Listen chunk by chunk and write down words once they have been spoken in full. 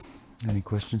Any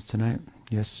questions tonight?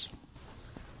 Yes?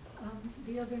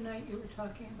 The other night you were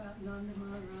talking about Nanda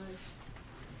Maharaj.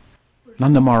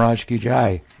 Nanda Maharaj ki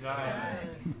jai.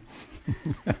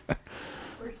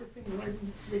 Worshipping Lord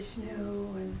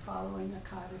Vishnu and following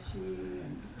Akadashi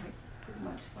and pretty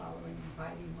much following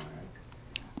Bhakti Marg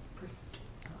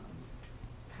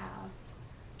path.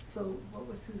 So what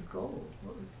was his goal?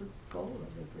 What was the goal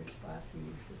of the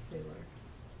Brijbasis if they were...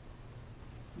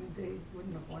 they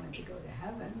wouldn't have wanted to go to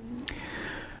heaven.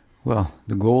 Well,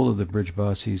 the goal of the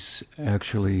Brijbasis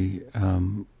actually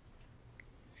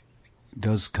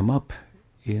does come up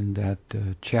in that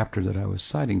chapter that I was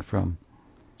citing from.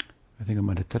 I think I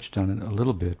might have touched on it a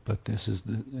little bit, but this is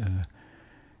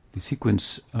the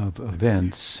sequence of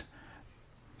events,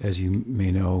 as you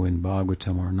may know in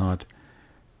Bhagavatam or not,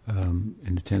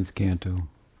 in the 10th canto,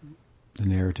 the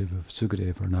narrative of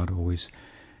Sukadeva are not always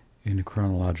in a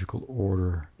chronological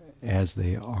order as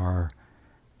they are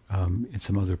in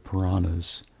some other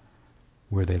Puranas,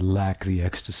 where they lack the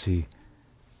ecstasy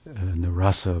and the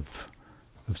rasa of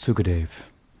Sukadeva.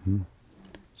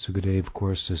 Sukadeva, of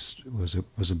course, was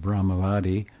a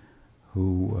Brahmavadi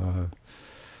who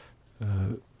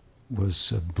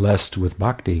was blessed with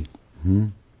bhakti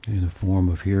in the form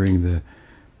of hearing the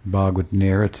Bhagavad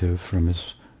narrative from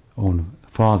his own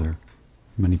father.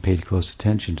 And he paid close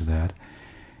attention to that.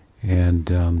 And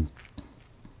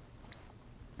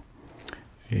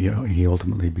he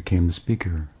ultimately became the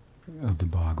speaker of the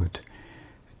Bhagavad.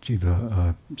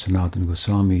 Jiva Sanatana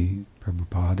Goswami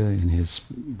Prabhupada, in his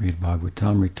Brihad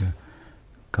Bhagavatamrita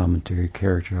commentary,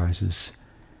 characterizes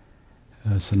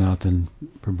Sanatana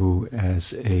Prabhu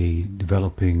as a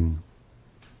developing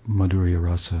Madhurya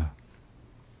Rasa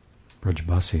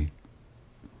Brajbasi.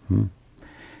 So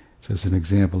it's an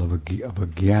example of a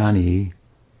jnani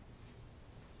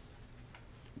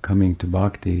coming to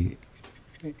bhakti,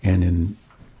 and in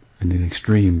an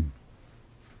extreme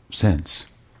sense.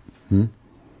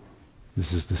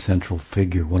 This is the central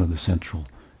figure, one of the central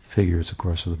figures, of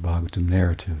course, of the Bhagavatam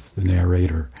narrative, the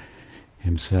narrator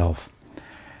himself.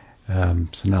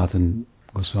 Sanatana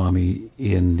Goswami,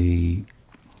 in the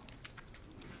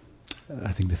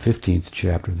 15th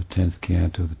chapter of the 10th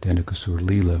canto, the Dhenukasura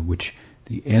Leela, which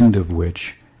the end of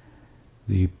which,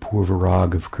 the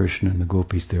Purvarag of Krishna and the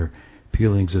gopis, their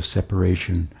feelings of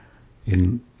separation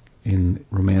in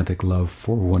romantic love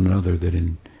for one another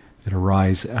that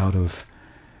arise out of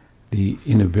the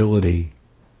inability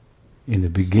in the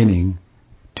beginning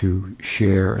to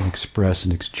share and express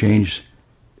and exchange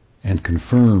and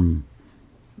confirm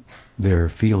their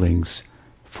feelings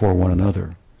for one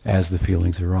another as the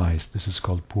feelings arise. This is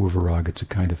called Purvarag. It's a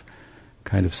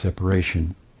kind of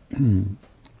separation. And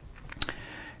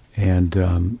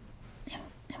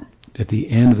at the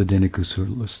end of the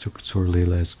Dhenukasura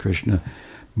Leela, as Krishna,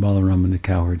 Balaram and the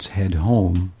cowards head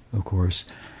home, of course,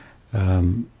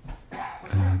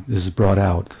 this is brought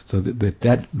out. So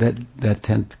that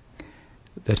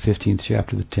 15th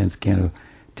chapter, the 10th canto,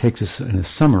 takes us in a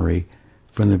summary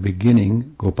from the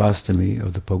beginning, Gopastami,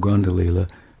 of the Poganda Leela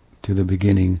to the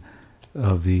beginning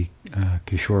of the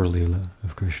Kishore Leela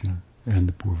of Krishna and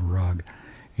the Purvarag.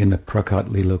 In the Prakat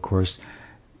Leela, of course,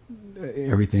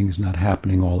 everything is not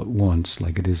happening all at once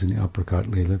like it is in the Aprakat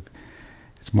Leela.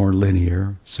 It's more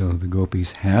linear, so the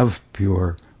gopis have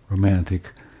pure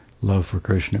romantic love for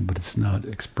Krishna, but it's not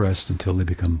expressed until they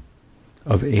become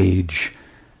of age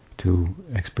to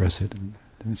express it.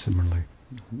 And similarly,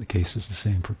 the case is the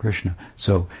same for Krishna.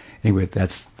 So anyway,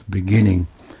 that's the beginning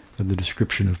of the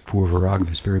description of Purvarag.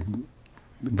 It's very,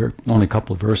 only a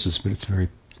couple of verses, but it's very,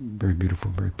 very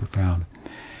beautiful, very profound.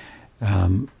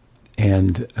 And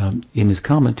in his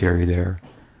commentary there,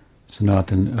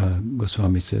 Sanatana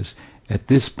Goswami says, at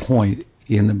this point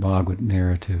in the Bhagavad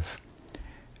narrative,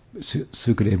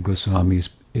 Sukadeva Goswami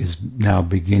is now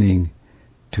beginning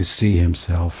to see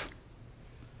himself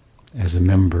as a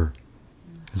member,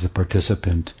 as a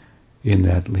participant in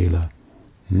that Leela,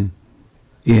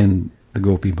 in the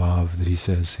Gopi Bhav that he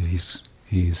says he's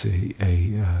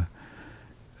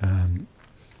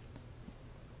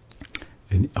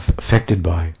affected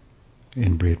by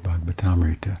in Brihad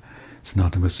Bhagavatamrita.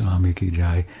 Sanatana Goswami ki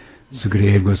jai,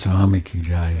 Sukadeva Goswami ki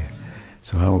jai.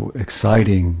 So how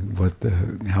exciting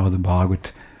how the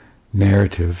Bhagavad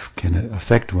narrative can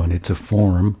affect one. It's a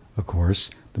form, of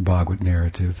course, the Bhagavad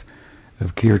narrative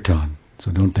of kirtan. So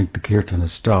don't think the kirtan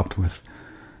has stopped with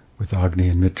Agni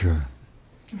and Mitra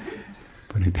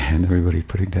putting down, everybody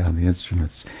putting down the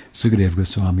instruments. Sukadeva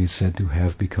Goswami is said to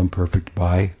have become perfect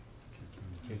by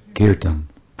kirtan.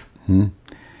 Of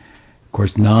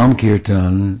course, Nam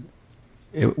Kirtan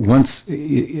once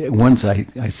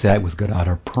I sat with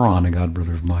Gadadhar Pran, a god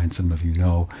brother of mine, some of you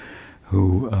know,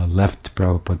 who left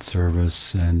Prabhupada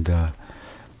service and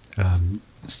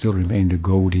still remained a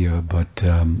Gaudiya, but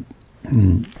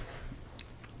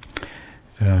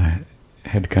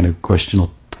had kind of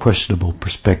questionable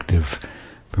perspective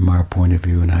from our point of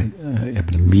view, and I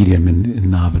happened to meet him in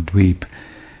Navadvip,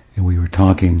 and we were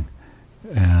talking,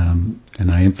 and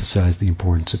I emphasized the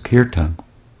importance of kirtan,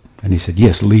 and he said,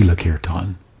 "Yes, Leela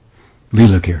Kirtan,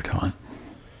 Leela Kirtan."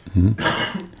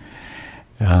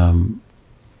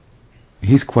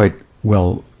 He's quite a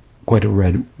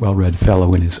well-read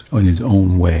fellow in his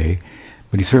own way,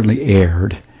 but he certainly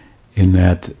erred in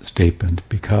that statement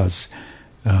because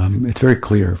it's very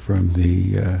clear from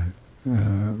the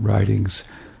writings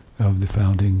of the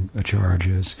founding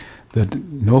acharyas that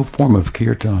no form of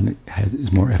kirtan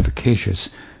is more efficacious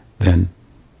than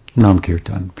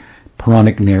nam-kirtan.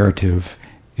 Puranic narrative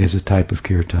is a type of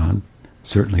kirtan.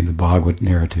 Certainly the Bhagavad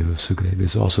narrative of Sukadeva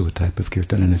is also a type of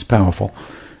kirtan, and it's powerful.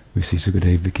 We see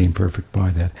Sukadeva became perfect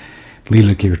by that.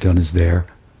 Leela Kirtan is there.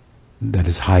 That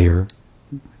is higher,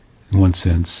 in one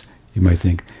sense. You might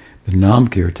think the Nam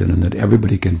Kirtan, and that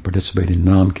everybody can participate in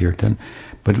Nam Kirtan,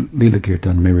 but Leela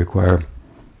Kirtan may require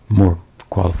more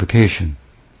qualification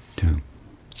to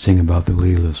sing about the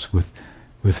Leelas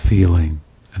with feeling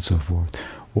and so forth.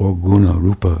 Or Guna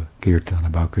Rupa Kirtan,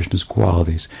 about Krishna's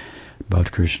qualities,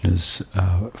 about Krishna's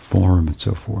form and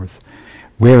so forth.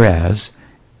 Whereas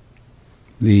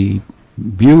the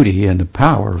beauty and the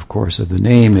power, of course, of the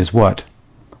name is what?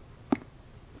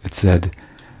 It said,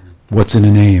 what's in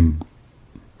a name,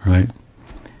 right?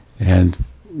 And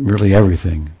really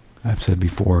everything. I've said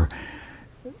before,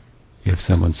 if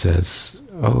someone says,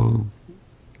 "Oh,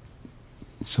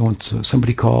 so-and-so,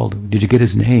 somebody called, did you get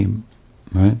his name?"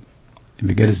 Right? If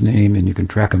you get his name and you can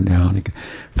track him down, you can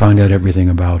find out everything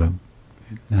about him.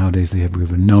 Nowadays we have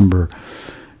a number,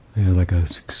 like a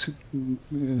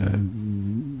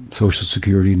social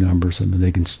security number, something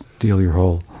they can steal your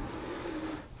whole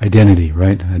identity,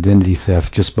 right? Identity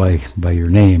theft just by your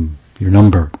name, your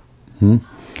number.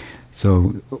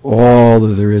 So all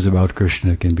that there is about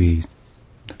Krishna can be,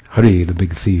 Hari, the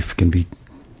big thief, can be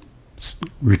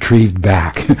retrieved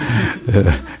back,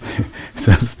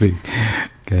 so to speak,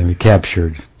 can be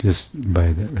captured just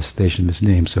by the recitation of his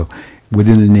name. So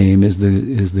within the name is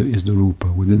the rupa,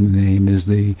 within the name is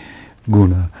the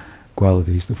guna,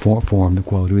 qualities, the form, the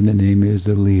quality. Within the name is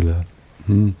the lila,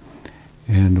 and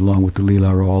along with the lila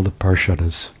are all the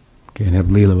parshadas. Can't have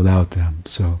lila without them.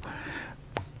 So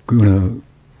guna,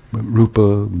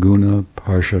 rupa, guna,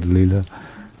 parshad, lila,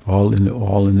 all in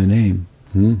the name.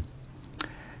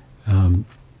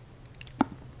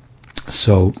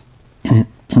 So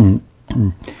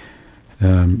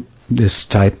this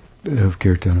type of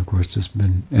kirtan, of course, has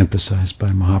been emphasized by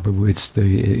Mahaprabhu. It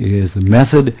is the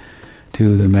method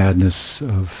to the madness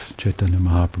of Chaitanya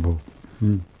Mahaprabhu,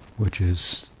 which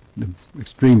is the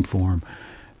extreme form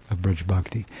of Braj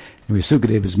Bhakti. And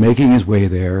Sukadeva is making his way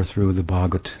there through the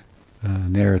Bhagavad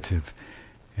narrative,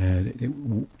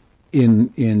 and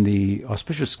in the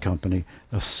auspicious company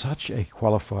of such a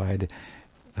qualified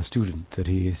student that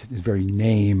his very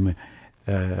name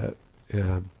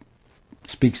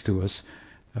speaks to us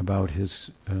about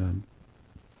his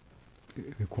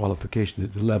qualification.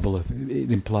 The level of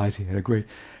it implies he had a great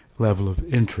level of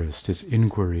interest. His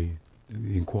inquiry,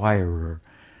 the inquirer,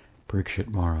 Parikshit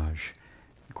Maharaj.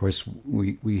 Of course,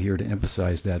 we here to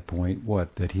emphasize that point.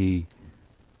 That he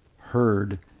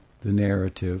heard the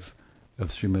narrative of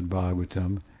Srimad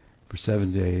Bhagavatam for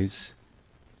 7 days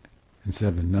and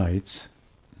 7 nights.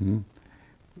 In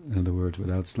other words,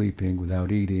 without sleeping,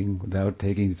 without eating, without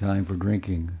taking time for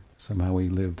drinking. Somehow he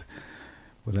lived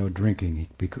without drinking.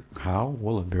 How?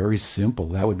 Well, very simple.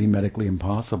 That would be medically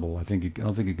impossible. I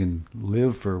don't think you can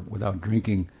live without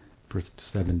drinking for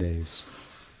 7 days.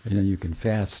 And then you can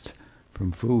fast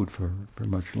from food for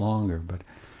much longer.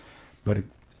 But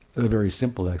a very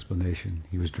simple explanation.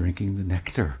 He was drinking the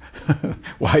nectar.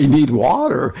 Why you need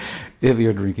water if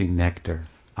you're drinking nectar?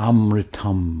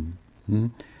 Amritam.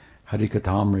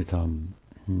 Harikatamritam.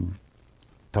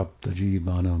 Tapta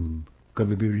jivanam.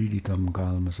 Kavibiriditam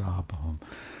kalmasapaham.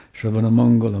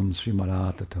 Shravanamangalam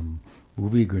srimaratatam.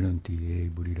 Uvigrananti e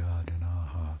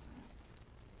buddhidadanaha.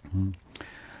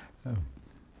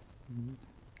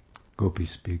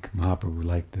 Gopis speak. Mahaprabhu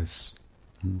liked this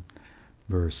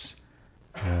verse.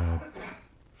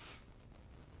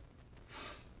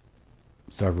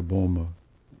 Sarvabhauma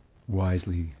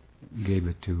wisely gave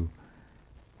it to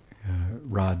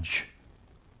Raj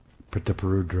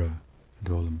Prataparudra,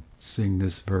 told him, sing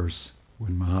this verse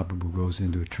when Mahaprabhu goes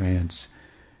into a trance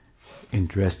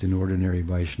dressed in ordinary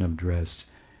Vaishnava dress,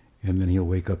 and then he'll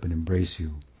wake up and embrace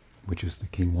you, which is the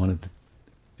king wanted to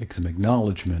make some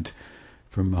acknowledgement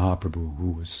from Mahaprabhu,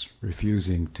 who was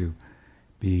refusing to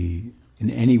be in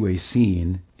any way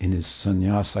seen in his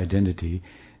sannyas identity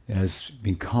as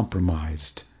being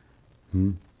compromised.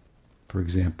 For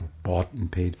example, bought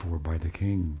and paid for by the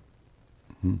king.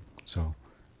 So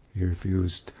he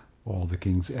refused all the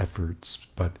king's efforts,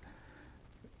 but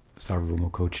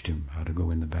Sarvabhauma coached him how to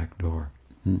go in the back door.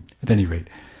 At any rate,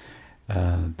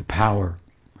 the power,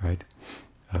 right,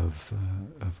 of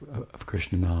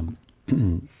Krishna Nam.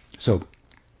 So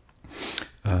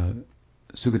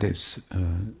Sukadev's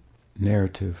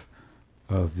narrative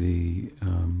of the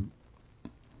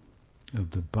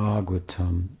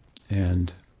Bhagavatam,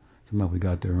 and somehow we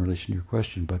got there in relation to your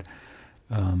question,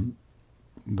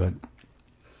 but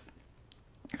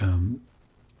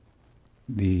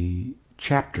the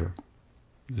chapter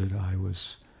that I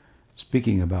was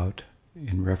speaking about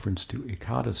in reference to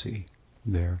Ekadasi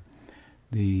there,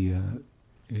 the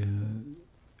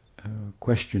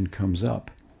question comes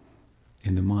up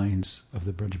in the minds of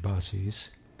the Brajbasis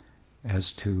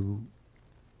as to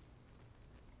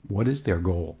what is their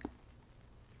goal.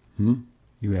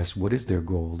 You ask, what is their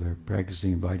goal? They're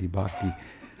practicing Daiva-bhakti.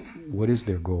 What is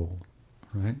their goal,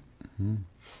 right?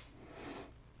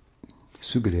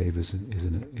 Sukadeva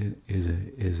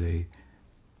is a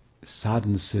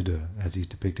sadhana siddha, as he's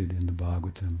depicted in the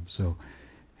Bhagavatam. So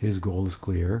his goal is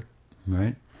clear,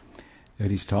 right? That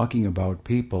he's talking about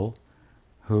people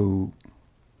who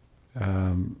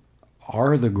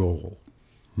are the goal,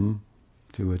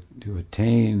 to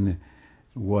attain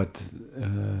what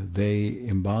they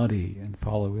embody and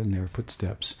follow in their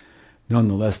footsteps.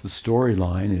 Nonetheless, the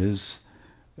storyline is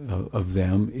of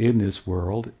them in this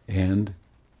world, and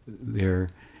they're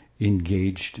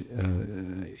engaged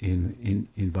in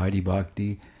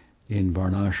Vaidhi-bhakti, in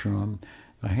Varnashram.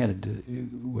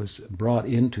 Was brought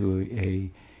into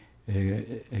a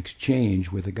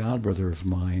exchange with a godbrother of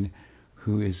mine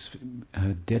who is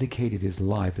dedicated his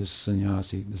life as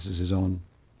sannyasi. This is his own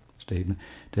statement.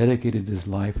 Dedicated his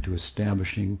life to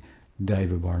establishing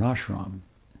Daiva-varnasrama.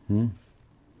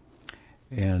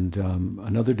 And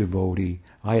another devotee,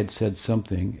 I had said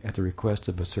something at the request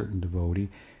of a certain devotee,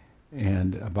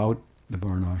 and about the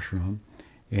Varnashram,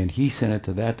 and he sent it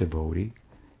to that devotee,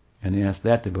 and asked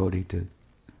that devotee to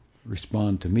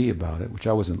respond to me about it, which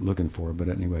I wasn't looking for, but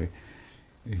anyway,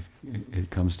 it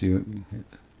comes to you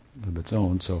of its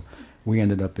own. So we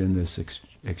ended up in this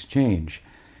exchange,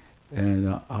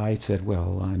 and I said,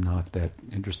 well, I'm not that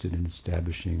interested in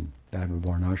establishing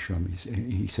Daiva-varnasrama.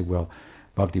 He said, well,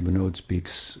 Bhakti Vinod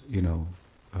speaks,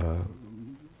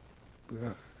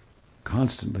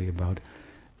 constantly about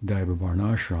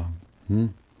Daiva-varnasrama,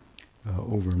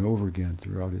 over and over again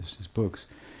throughout his books.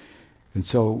 And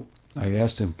so I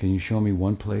asked him, can you show me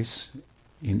one place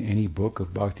in any book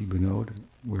of Bhakti Vinod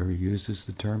where he uses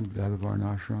the term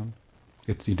Daiva-varnasrama?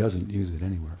 He doesn't use it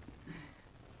anywhere.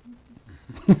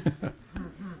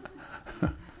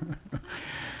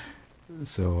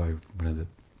 So I wanted to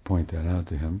point that out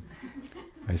to him.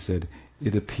 I said,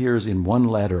 it appears in one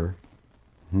letter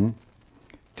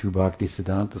to Bhakti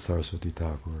Siddhanta Saraswati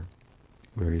Thakur,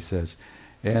 where he says,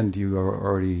 and you are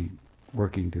already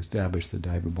working to establish the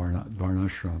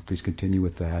Daiva-varnasrama. Please continue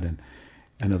with that and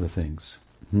other things.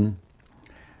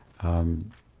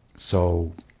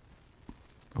 So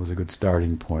it was a good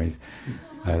starting point,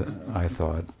 I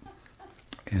thought.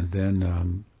 And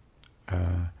then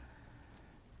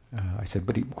I said,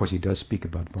 but of course he does speak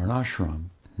about Varnashram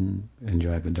in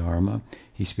Jaiva Dharma.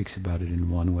 He speaks about it in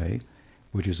one way,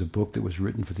 which is a book that was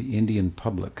written for the Indian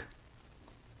public,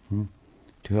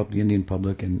 to help the Indian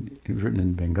public, and it was written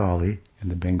in Bengali,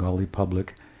 and the Bengali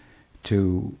public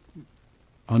to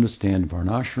understand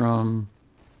Varnashram,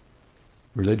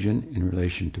 religion in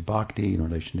relation to bhakti, in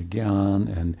relation to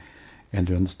gyan, and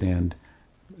to understand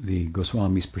the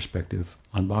Goswami's perspective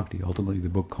on bhakti. Ultimately, the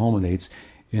book culminates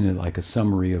in like a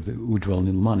summary of the Ujjwal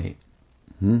Nilmani.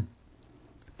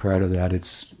 Prior to that,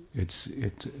 it's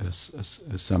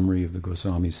a summary of the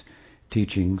Goswami's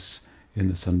teachings in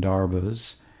the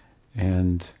Sandarbhas,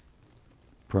 and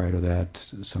prior to that,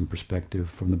 some perspective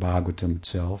from the Bhagavatam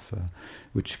itself,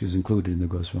 which is included in the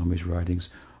Goswami's writings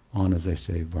on, as I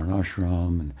say,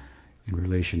 Varnashram, and in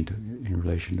relation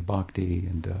to bhakti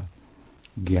and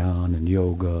gyan and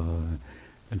yoga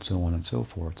and so on and so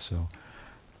forth. So,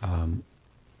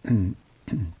 and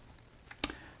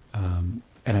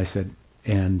I said,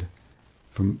 and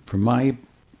from my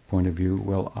point of view,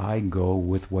 well, I go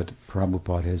with what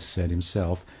Prabhupada has said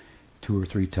himself 2 or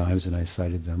 3 times, and I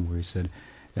cited them where he said,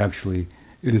 actually,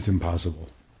 it is impossible.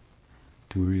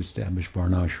 to reestablish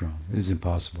Varnashram. It is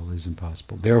impossible. It is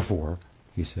impossible. Therefore,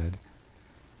 he said,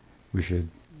 we should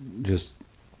just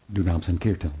do Nam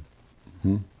Sankirtan.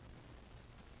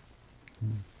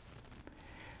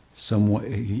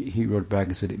 He wrote back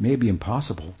and said, it may be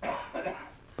impossible,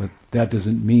 but that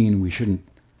doesn't mean we shouldn't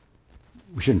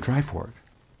try for it.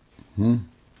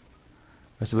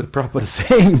 I said, but Prabhupada is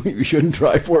saying we shouldn't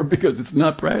try for it because it's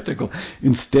not practical.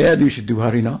 Instead, you should do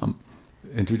Harinam.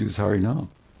 Introduce Harinam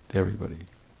to everybody.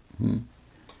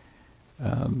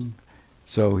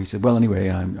 So he said, well, anyway,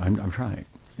 I'm trying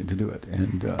to do it.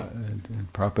 And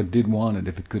Prabhupada did want it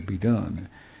if it could be done.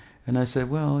 And I said,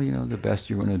 well, the best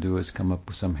you're going to do is come up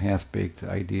with some half-baked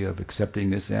idea of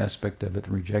accepting this aspect of it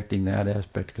and rejecting that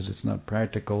aspect because it's not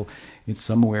practical. It's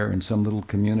somewhere in some little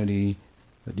community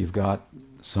that you've got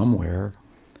somewhere.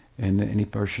 And any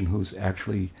person who's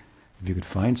actually, if you could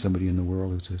find somebody in the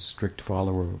world who's a strict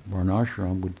follower of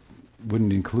Varnashram,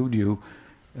 wouldn't include you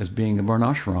as being a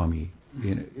Varnashrami.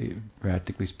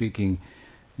 Practically speaking,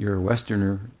 you're a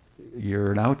Westerner,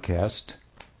 you're an outcast,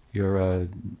 you're a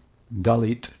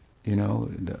Dalit, you're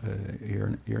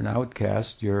an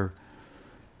outcast, you're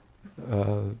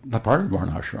not part of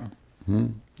Varnashram.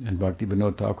 And Bhakti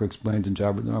Vinod Thakur explains in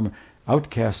Daiva-varnasrama,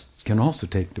 outcasts can also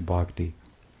take to Bhakti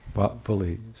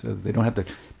fully, so they don't have to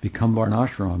become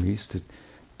Varnashramis to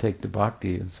take to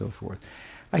Bhakti and so forth.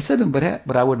 I said to him,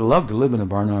 but I would love to live in a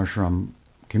Varnashram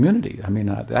community. I mean,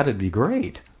 that'd be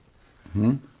great,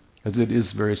 because it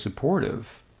is very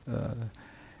supportive,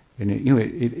 and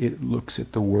it looks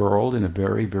at the world in a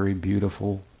very, very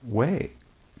beautiful way,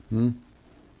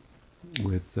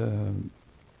 with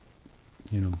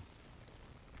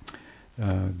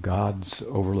God's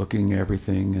overlooking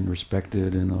everything and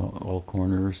respected in all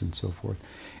corners and so forth.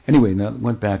 Anyway, that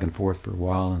went back and forth for a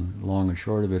while, and long and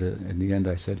short of it, in the end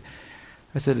I said,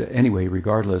 anyway,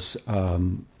 regardless,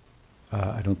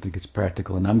 I don't think it's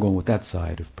practical, and I'm going with that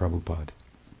side of Prabhupada.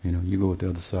 You go with the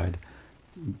other side.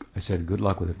 I said, good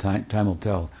luck with it. Time will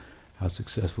tell how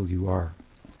successful you are.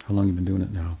 How long you been doing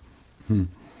it now?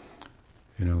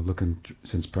 Looking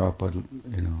since Prabhupada,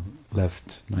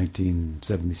 left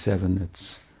 1977,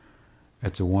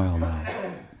 it's a while now.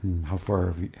 How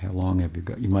long have you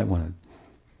got? You might want to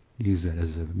use that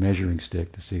as a measuring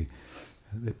stick to see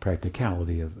the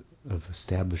practicality of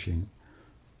establishing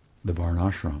the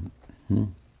Varnashram.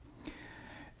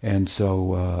 And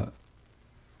so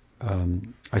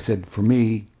I said, for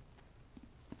me,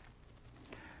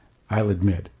 I'll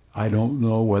admit, I don't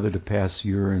know whether to pass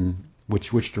urine,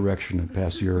 which direction to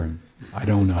pass urine. I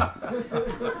don't know.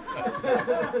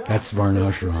 That's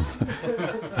Varnashram.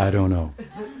 I don't know.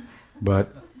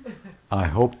 But I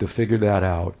hope to figure that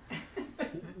out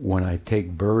when I take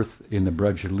birth in the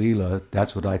Braja Leela.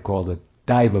 That's what I call the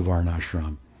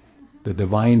Daiva-varnasrama, the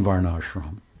divine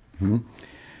Varnashram. In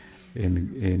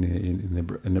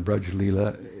the Braja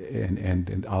Leela,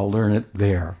 and I'll learn it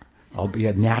there. I'll be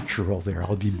a natural there.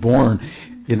 I'll be born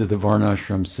into the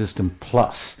Varnashram system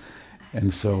plus.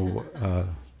 And so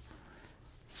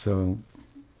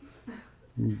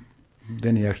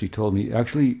then he actually told me,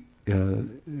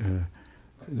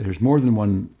 there's more than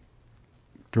one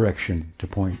direction to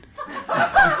point.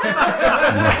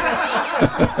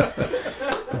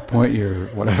 To point your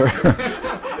whatever.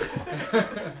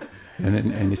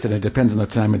 And he said it depends on the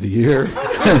time of the year,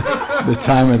 the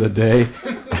time of the day.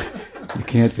 You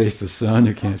can't face the sun,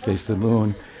 you can't face the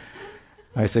moon.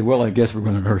 I say, well, I guess we're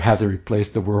going to have to replace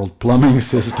the world plumbing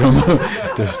system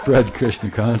to spread Krishna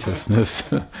consciousness.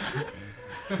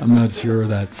 I'm not sure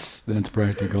that's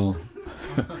practical.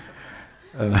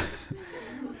 But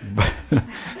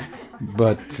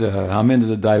I'm into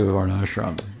the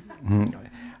Daiva-varnasrama.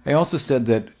 I also said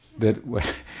that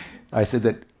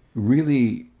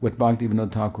really what Bhakti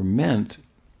Vinod Thakur meant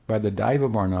by the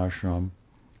Daiva-varnasrama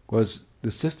was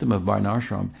the system of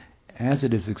Varnashram as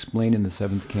it is explained in the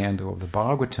 7th canto of the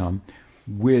Bhagavatam,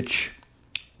 which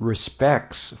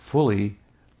respects fully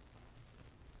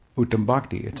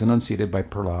Uttama-bhakti. It's enunciated by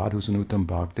Prahlad, who's an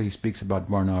Uttama-bhakti. He speaks about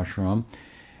Varnashram,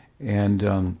 and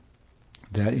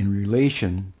that in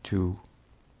relation to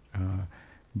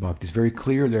bhakti. It's very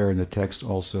clear there in the text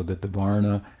also that the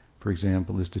Varna, for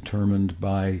example, is determined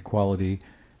by quality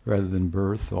rather than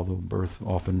birth, although birth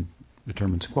often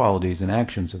determines qualities and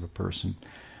actions of a person,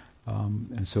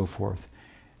 and so forth.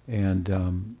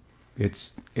 And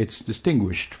it's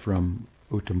distinguished from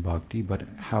Uttama-bhakti, but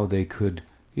how they could,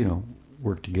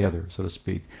 work together, so to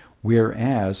speak.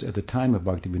 Whereas at the time of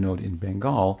Bhakti Vinod in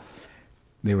Bengal,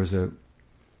 there was a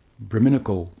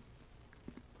Brahminical,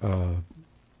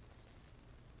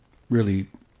 really,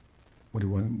 what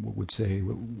would say,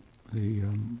 what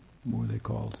were they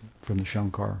called from the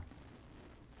Shankar?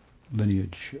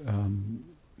 lineage.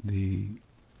 The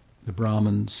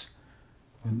Brahmins,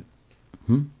 and,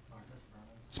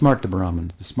 Smarta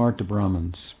Brahmins, the Smarta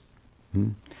Brahmins.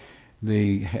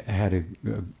 They had a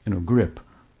grip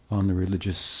on the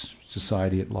religious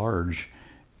society at large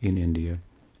in India,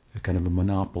 a kind of a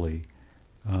monopoly,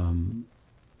 and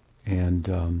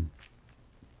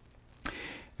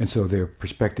so their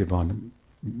perspective on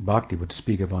Bhakti would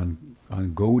speak of on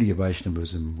Gaudiya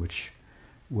Vaishnavism, which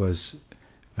was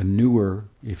a newer,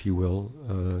 if you will,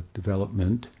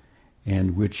 development,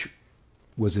 and which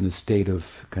was in a state of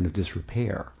kind of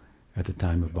disrepair at the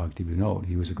time of Bhakti Vinod.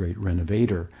 He was a great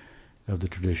renovator of the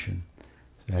tradition,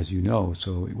 as you know,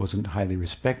 so it wasn't highly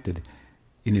respected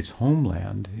in its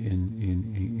homeland,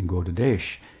 in Gauda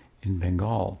Desh, in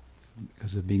Bengal,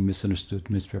 because of being misunderstood,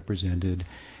 misrepresented,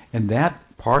 and that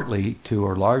partly to,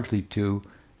 or largely to,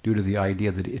 due to the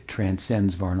idea that it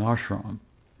transcends Varnashram.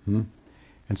 And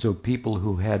so people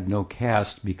who had no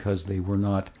caste because they were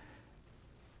not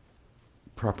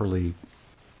properly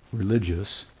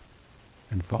religious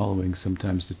and following,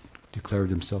 sometimes declared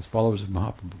themselves followers of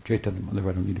Mahaprabhu, Chaitanya,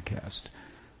 I don't need a caste,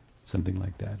 something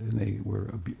like that, and they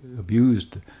were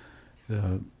abused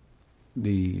the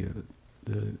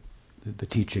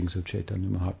teachings of Chaitanya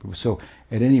Mahaprabhu. So,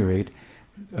 at any rate,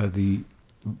 the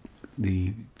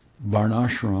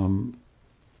Varnashram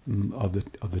of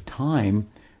the time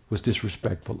was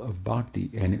disrespectful of bhakti,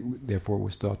 and it therefore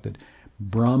was thought that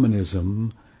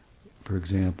Brahmanism, for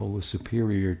example, was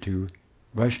superior to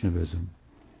Vaishnavism,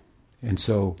 and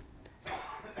so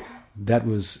that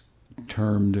was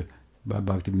termed by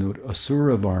Bhaktivinoda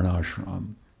Asura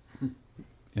Varnashram.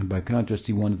 And by contrast,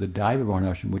 he wanted the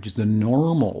Daiva-varnasrama, which is the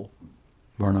normal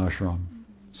Varnashram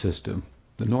system,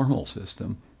 the normal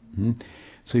system.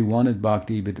 So he wanted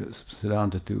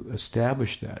Bhakti-siddhanta to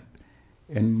establish that.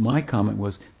 And my comment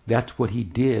was, that's what he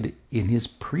did in his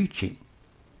preaching.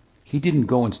 He didn't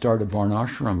go and start a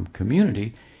Varnashram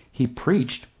community. He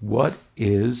preached what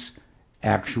is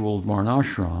actual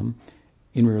Varnashram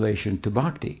in relation to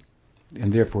Bhakti.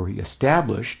 And therefore he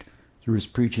established, through his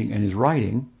preaching and his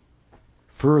writing,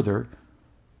 further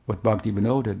what Bhakti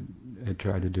Vinod had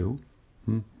tried to do.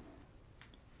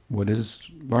 What is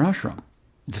Varnashram?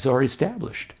 It's already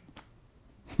established.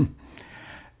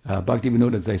 Bhakti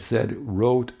Vinod, as I said,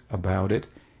 wrote about it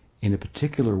in a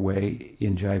particular way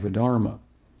in Daiva-dharma,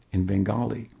 in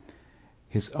Bengali.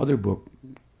 His other book,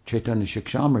 Chaitanya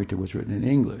Shikshamrita, was written in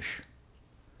English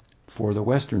for the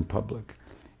Western public,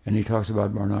 and he talks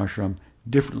about Varnashram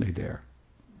differently there,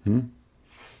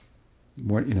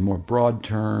 more in a more broad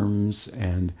terms,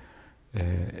 and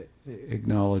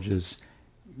acknowledges,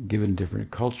 given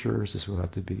different cultures, this will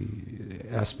have to be,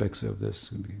 aspects of this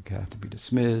have to be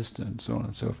dismissed, and so on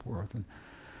and so forth. And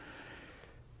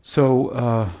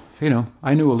so,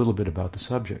 I knew a little bit about the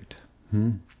subject,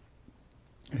 and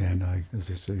as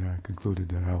I say, I concluded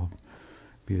that I'll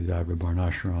be a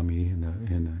Daiva-varnasrami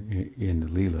in the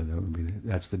Leela.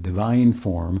 That's the divine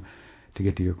form, to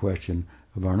get to your question,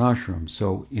 of Varnashram.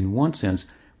 So, in one sense,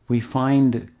 we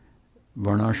find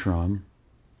Varnashram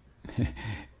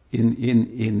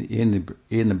in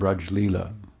the Braj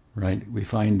Leela, right? We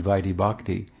find Vaidhi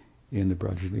Bhakti in the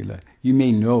Braj Leela. You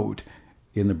may note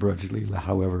in the Braj Leela,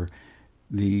 however,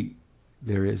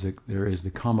 there is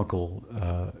the comical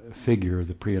figure,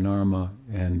 the Priyanarma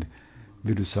and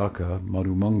Vidusaka,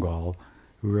 Madhu Mangal,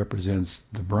 who represents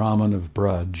the Brahman of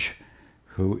Braj,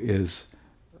 who is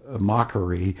a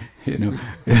mockery, in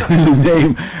the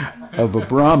name of a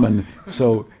Brahman.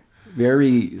 So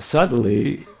very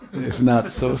subtly, if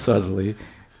not so subtly,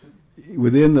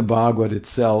 within the Bhagavad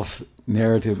itself,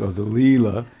 narrative of the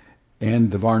Leela and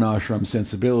the Varnashram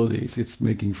sensibilities, it's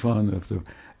making fun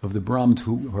of the Brahmins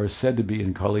who are said to be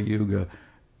in Kali Yuga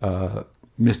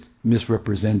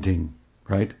misrepresenting,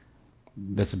 right?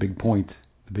 That's a big point.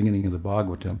 The beginning of the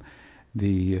Bhagavatam,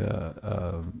 the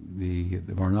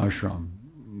Varnashram.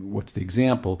 What's the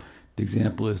example? The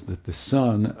example is that the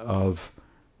son of,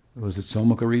 was it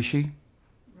Somaka Rishi?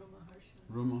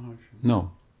 Ramaharsha. No.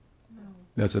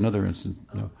 That's another instance.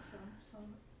 No.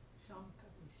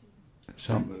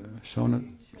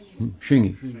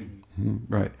 Shingi.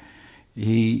 Right.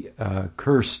 He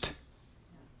cursed.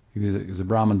 He was a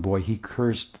Brahmin boy. He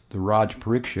cursed the Raj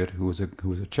Parikshit, who was a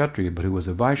Kshatriya, but who was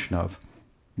a Vaishnav,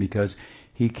 because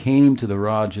he came to the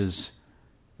Raj's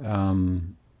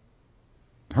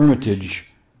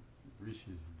hermitage.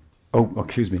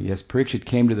 Excuse me. Yes, Parikshit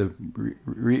came to the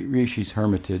Rishi's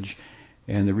hermitage,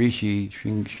 and the Rishi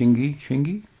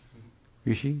Shingi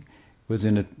Rishi was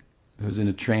in a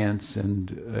trance and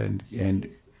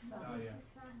Shringi's the son.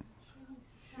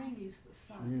 Shringi's the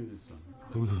son.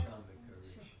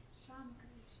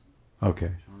 Okay.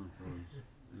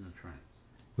 In a trance.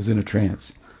 Was in a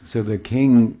trance. So the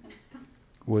king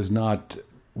was not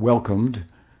welcomed,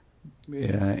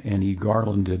 and he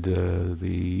garlanded the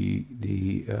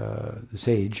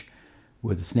sage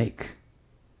with a snake,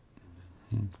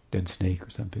 dead snake or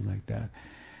something like that.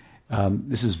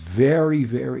 This is very,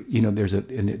 very, there's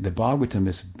in the Bhagavatam,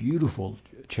 this beautiful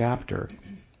chapter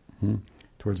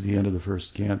towards the end of the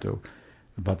first canto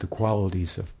about the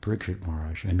qualities of Parikshit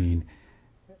Maharaj. I mean,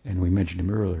 and we mentioned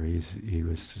him earlier, he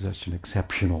was such an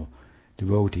exceptional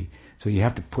devotee. So you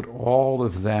have to put all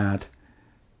of that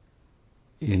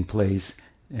in place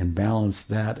and balance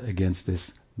that against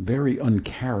this very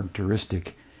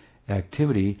uncharacteristic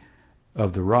activity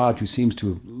of the Raj, who seems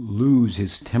to lose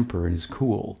his temper and his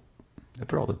cool.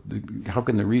 After all, how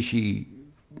can the Rishi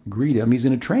greet him? He's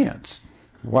in a trance.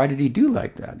 Why did he do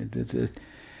like that?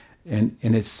 It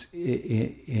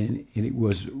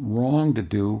was wrong to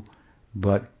do,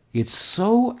 but it's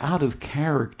so out of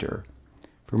character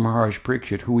for Maharaj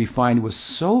Parikshit, who we find was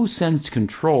so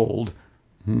sense-controlled,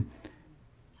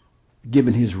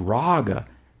 given his raga.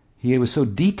 He was so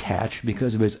detached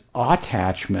because of his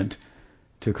attachment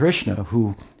to Krishna,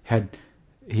 who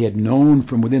he had known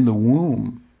from within the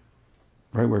womb,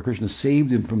 right, where Krishna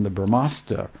saved him from the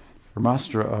Brahmastra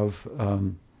of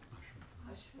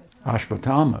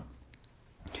Ashvatthama.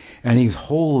 And his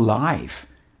whole life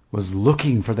was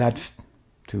looking for that,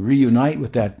 to reunite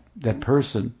with that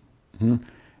person.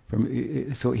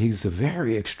 So he's a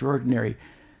very extraordinary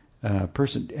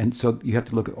person. And so you have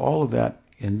to look at all of that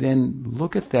and then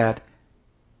look at that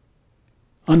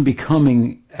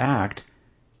unbecoming act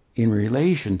in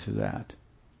relation to that.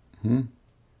 On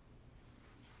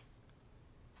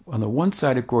the one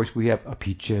side, of course, we have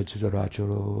apichet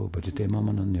sudaracharo bhajate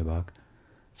mamananyavak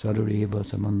sadureva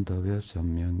samantavya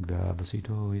samyang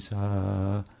vyavasito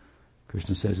isa.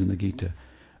 Krishna says in the Gita,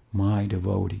 my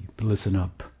devotee, listen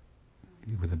up,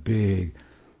 with a big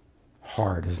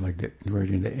heart. It's like right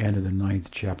in the end of the 9th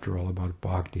chapter, all about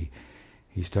bhakti.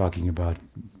 He's talking about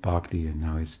bhakti, and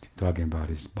now he's talking about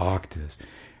his bhaktas.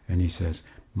 And he says,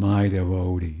 my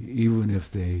devotee, even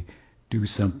if they do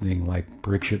something like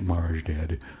Parikshit Maharaj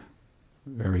did,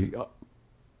 very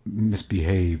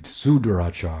misbehaved,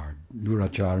 sudurachar.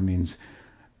 Durachar means,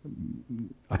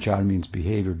 achar means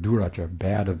behavior, durachar,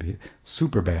 bad,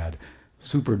 super bad,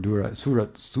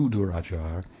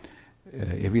 sudurachar.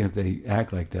 Even if they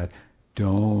act like that,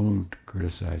 don't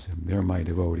criticize them. They're my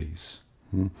devotees.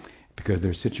 Because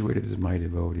they're situated as my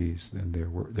devotees, then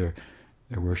they're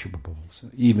worshipable. So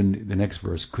even the next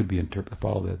verse could be interpreted,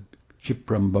 follow that,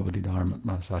 Shipram Bhavati Dharma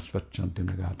Sashvatchantim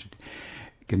Nagachati.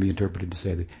 It can be interpreted to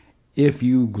say that if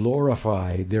you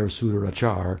glorify their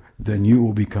sudurachar, then you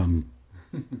will become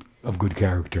of good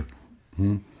character.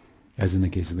 As in the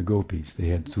case of the gopis, they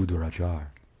had sudurachar.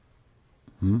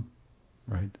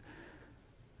 Right?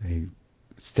 They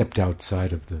stepped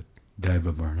outside of the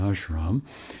Daiva-varnasrama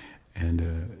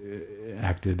and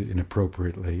acted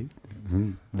inappropriately.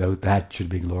 Though that should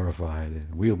be glorified,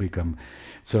 and we'll become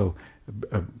so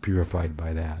purified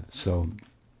by that. So,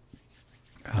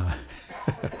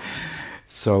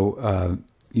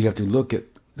 you have to look at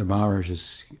the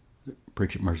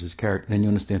Parikshit Maharaj's character, then you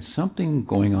understand something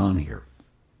going on here.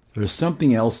 There's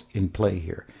something else in play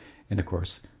here, and of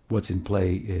course, what's in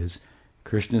play is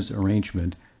Krishna's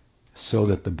arrangement so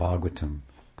that the Bhagavatam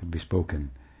could be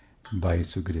spoken by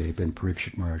Sukadeva, and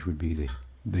Parikshit Maharaj would be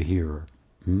the hearer.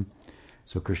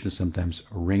 So Krishna sometimes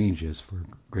arranges for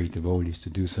great devotees to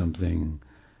do something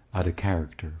out of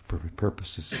character for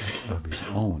purposes of his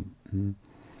own.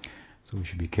 So we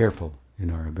should be careful in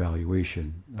our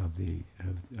evaluation of the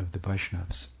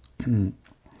Vaishnavas.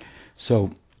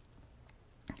 So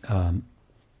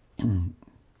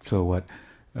what?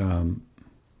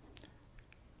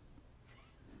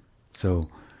 So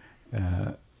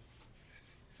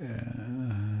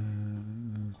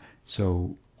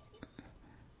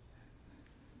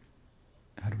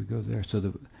how do we go there? So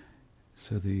the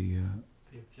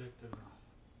objective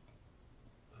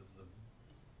of the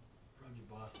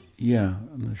Brajabasis. Yeah,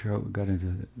 I'm not sure how we got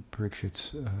into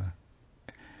Parikshit's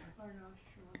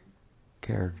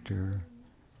character,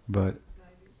 but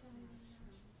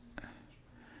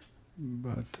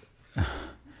too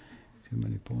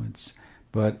many points.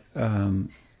 But at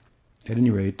any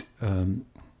rate,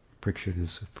 Parikshit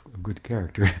is a good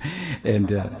character, and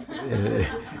the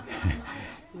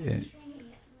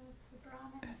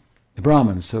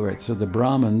Brahmins. So right, so the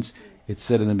Brahmins. It's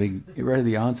said right at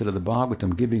the onset of the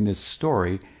Bhagavatam, giving this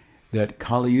story that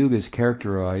Kali Yuga is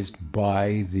characterized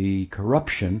by the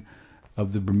corruption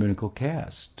of the Brahminical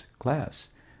class.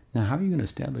 Now, how are you going to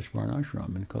establish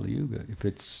Varnashram in Kali Yuga if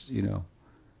it's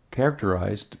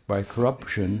characterized by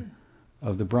corruption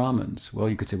of the Brahmins. Well,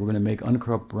 you could say we're going to make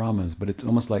uncorrupt Brahmins, but it's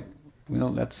almost like,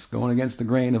 that's going against the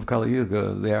grain of Kali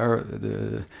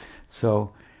Yuga.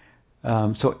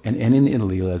 And in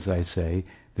Italy, as I say,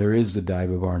 there is the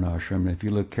Daiva-varnasrama. And if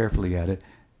you look carefully at it,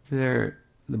 the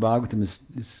Bhagavatam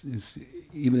is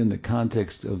even in the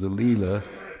context of the Leela,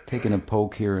 taking a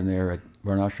poke here and there at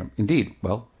Varnashram. Indeed,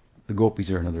 well, the gopis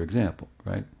are another example,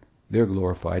 right? They're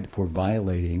glorified for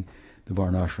violating the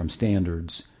Varnashram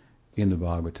standards in the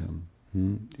Bhagavatam,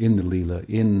 in the Leela,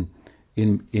 in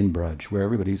Braj, where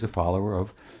everybody's a follower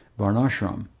of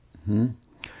Varnashram.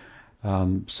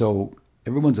 So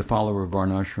everyone's a follower of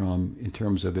Varnashram in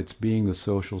terms of its being the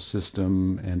social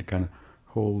system and kind of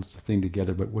holds the thing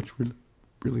together. But what's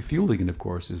really fueling it, of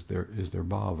course, is their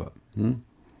bhava.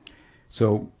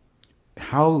 So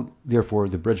how, therefore,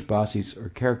 the Brajbasis are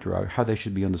characterized, how they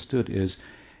should be understood is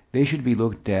they should be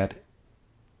looked at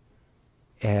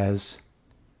as,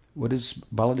 what is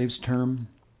Baladev's term?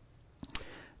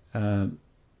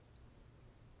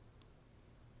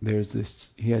 There's this.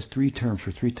 He has three terms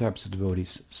for three types of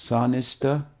devotees: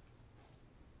 sanishta.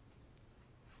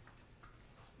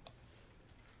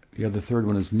 The other third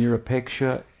one is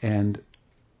nirapeksha, and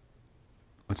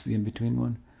what's the in between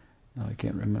one? No, I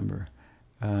can't remember.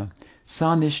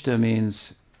 Sanishta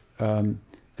means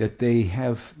that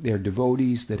they're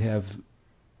devotees that have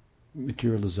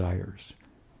material desires.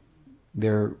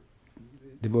 They're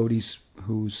devotees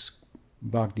whose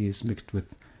bhakti is mixed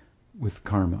with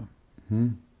karma.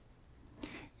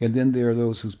 And then there are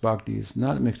those whose bhakti is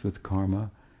not mixed with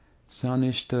karma.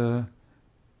 Sanishta,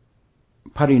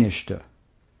 parinishta.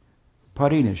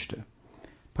 Parinishta,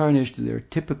 they're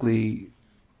typically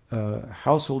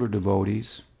householder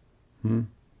devotees,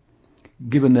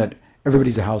 given that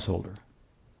everybody's a householder,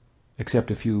 except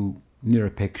a few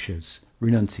nirapekshas,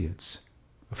 renunciates,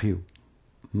 a few,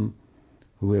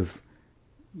 who have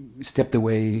stepped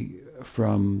away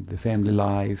from the family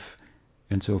life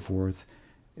and so forth,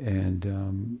 and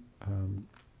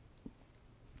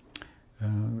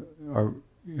are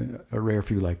a rare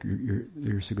few like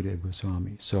your Sukadeva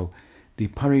Goswami. So the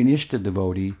Parinishta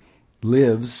devotee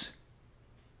lives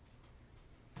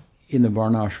in the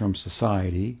Varnashram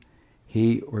society.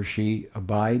 He or she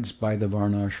abides by the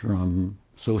Varnashram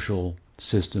social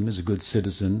system, is a good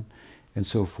citizen, and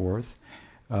so forth.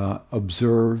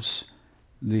 Observes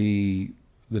the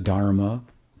Dharma,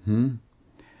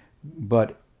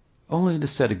 but only to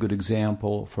set a good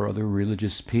example for other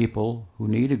religious people who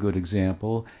need a good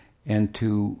example, and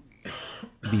to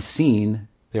be seen,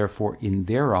 therefore, in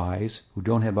their eyes, who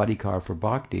don't have adhikar for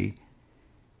bhakti,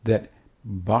 that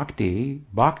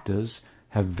bhaktas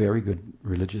have very good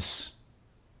religious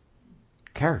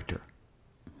character.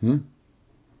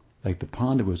 Like the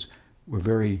Pandavas were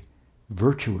very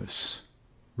virtuous,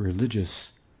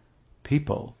 religious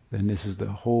people. And this is the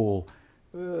whole,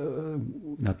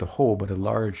 not the whole, but a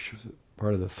large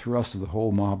part of the thrust of the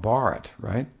whole Mahabharata,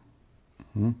 right?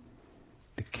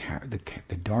 The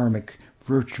dharmic,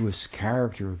 virtuous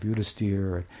character of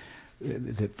Yudhisthira,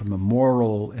 that from a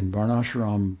moral and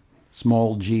Varnashram,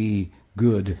 small g,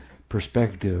 good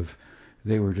perspective,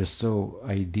 they were just so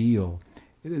ideal.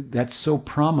 That's so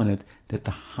prominent that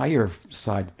the higher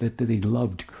side, that they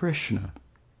loved Krishna,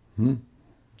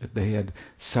 that they had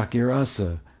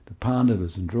Sakirasa, the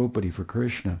Pandavas and Draupadi for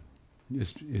Krishna,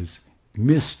 is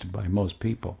missed by most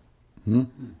people. But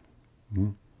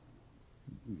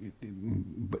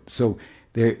so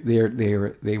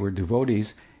they were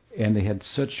devotees, and they had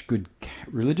such good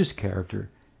religious character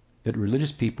that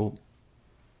religious people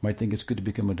might think it's good to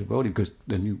become a devotee, because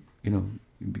then you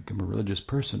become a religious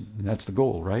person, and that's the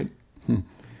goal, right?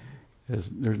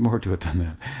 There's more to it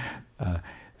than that.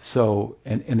 So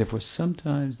and therefore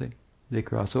sometimes they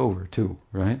cross over too,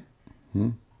 right?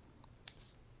 The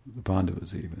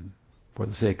Pandavas even, for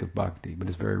the sake of bhakti, but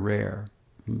it's very rare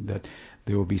that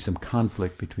there will be some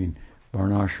conflict between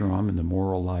Varnashram and the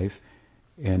moral life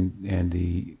and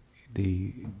the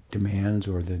demands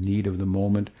or the need of the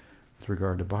moment with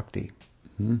regard to bhakti.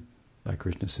 Like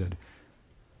Krishna said,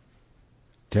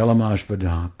 tell him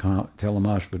Ashvadhama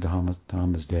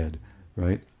is dead,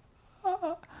 right?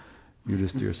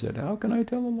 Yudhisthira said, how can I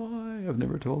tell a lie? I've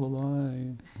never told a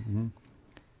lie.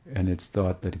 And it's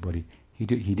thought that he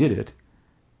did it.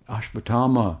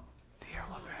 Ashvatthama, the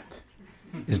elephant,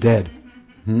 is dead.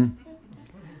 And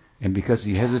because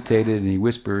he hesitated and he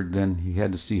whispered, then he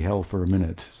had to see hell for a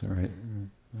minute, right?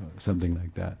 Something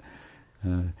like that.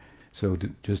 So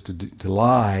to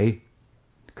lie,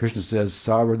 Krishna says,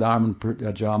 Sarvadharman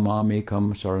prajamami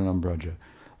kam saranam braja.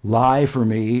 Lie for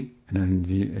me, and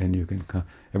you can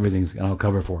everything's, and I'll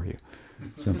cover for you.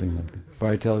 something like that. If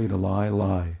I tell you to lie,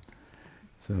 lie.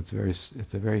 So it's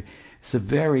a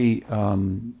very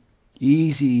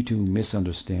easy to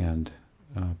misunderstand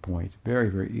point. Very,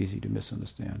 very easy to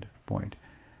misunderstand point.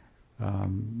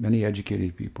 Many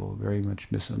educated people very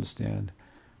much misunderstand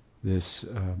this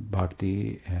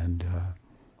bhakti and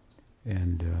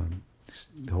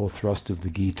the whole thrust of the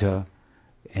Gita.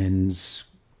 Ends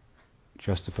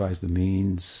justifies the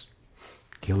means.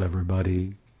 Kill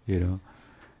everybody. You know.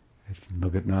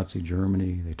 Look at Nazi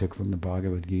Germany. They took from the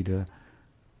Bhagavad Gita.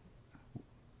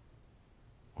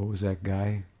 What was that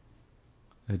guy?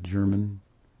 That German?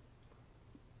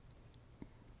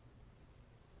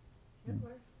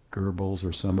 Goebbels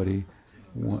or somebody?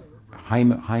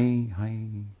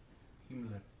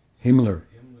 Himmler.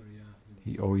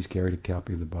 He always carried a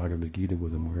copy of the Bhagavad Gita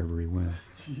with him wherever he went.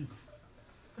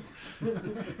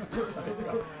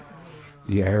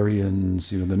 The Aryans,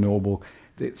 the noble.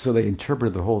 So they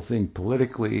interpreted the whole thing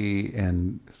politically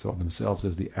and saw themselves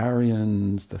as the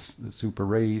Aryans, the super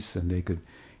race, and they could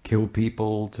kill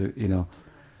people to,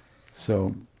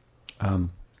 So,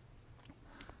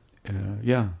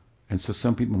 yeah. And so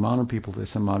some modern people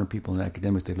and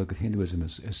academics, they look at Hinduism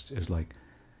as like,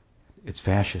 it's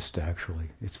fascist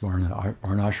actually. It's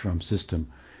varnashram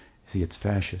system. See, it's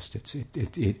fascist. It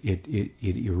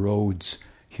erodes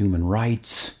human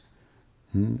rights.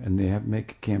 And they have to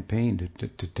make a campaign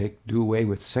to do away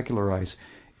with, secularize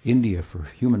India for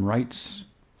human rights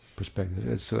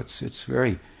perspective. So it's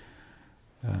very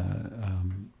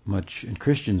much, and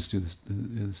Christians do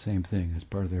the same thing as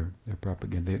part of their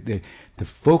propaganda. The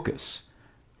focus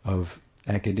of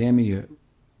academia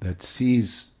that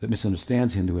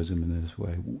misunderstands Hinduism in this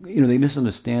way, they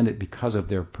misunderstand it because of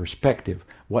their perspective,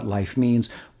 what life means,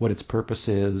 what its purpose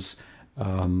is,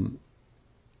 and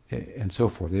so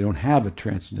forth. They don't have a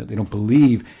transcendental. They don't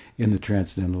believe in the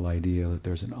transcendental idea that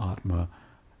there's an Atma.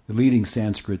 The leading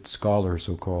Sanskrit scholar,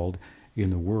 so-called,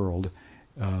 in the world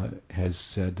has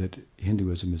said that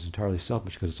Hinduism is entirely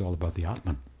selfish because it's all about the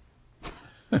Atman.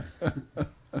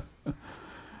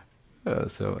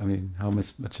 So, I mean, how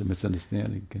much a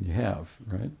misunderstanding can you have,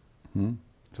 right?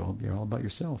 You're all about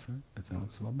yourself, right? That's how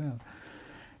it's all about.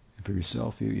 And for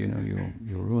yourself,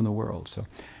 you'll ruin the world.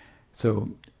 So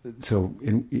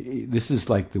this is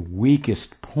like the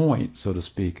weakest point, so to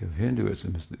speak, of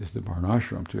Hinduism is the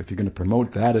varnashram. So if you're going to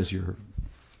promote that as your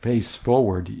face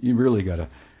forward, you really got to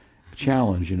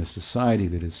challenge in a society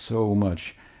that is so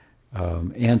much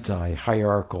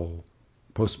anti-hierarchical,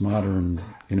 postmodern,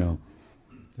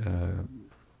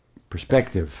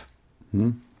 perspective.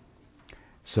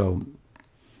 So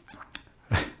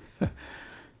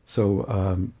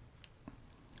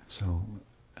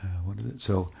what is it?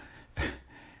 So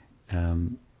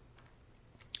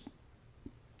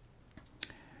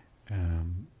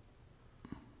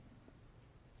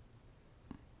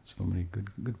many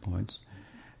good points.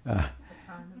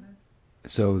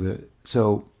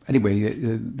 Anyway,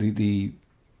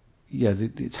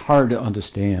 it's hard to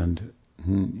understand.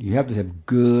 You have to have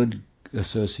good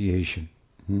association.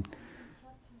 To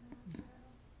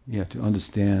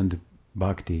understand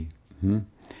bhakti.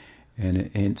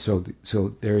 And so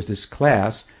there's this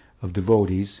class of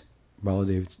devotees.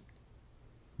 Baladev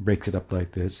breaks it up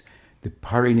like this: the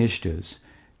parinishtas,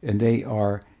 and they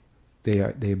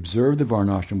observe the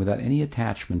varnashram without any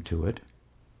attachment to it.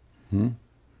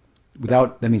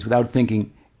 Without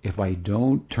thinking, if I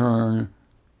don't turn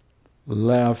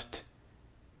left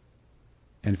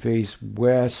and face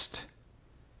west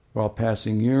while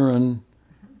passing urine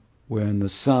when the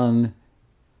sun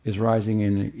is rising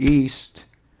in the east,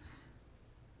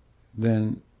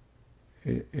 then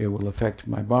it will affect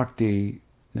my bhakti.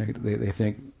 They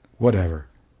think whatever.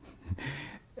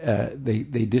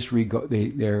 They disregard.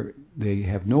 They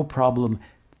have no problem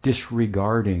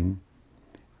disregarding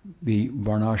the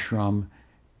varnashram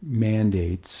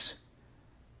mandates,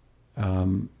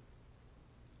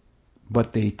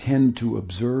 but they tend to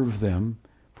observe them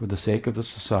for the sake of the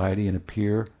society and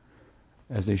appear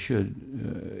as they should,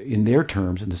 in their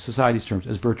terms, in the society's terms,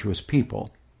 as virtuous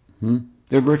people.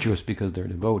 They're virtuous because they're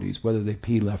devotees, whether they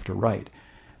pee left or right.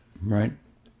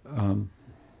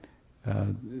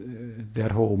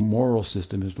 That whole moral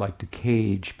system is like to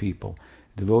cage people.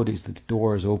 Devotees, the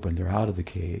door is open, they're out of the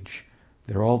cage.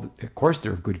 Of course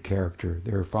they're of good character.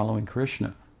 They're following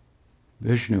Krishna,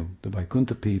 Vishnu, the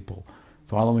Vaikuntha people,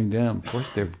 following them. Of course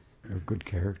they're of good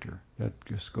character. That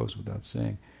just goes without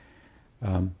saying.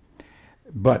 So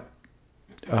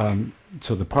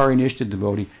the parinishta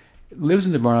devotee lives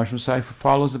in the varnashram side,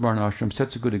 follows the varnashram,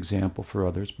 sets a good example for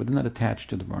others, but is not attached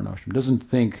to the varnashram. Doesn't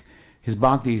think his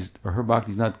bhakti or her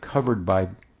bhakti is not covered by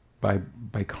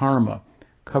karma,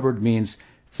 Covered means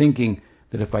thinking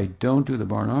that if I don't do the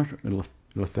varnashram, it'll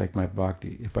affect my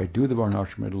bhakti. If I do the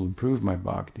varnashram, it'll improve my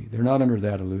bhakti. They're not under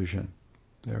that illusion.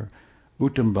 They're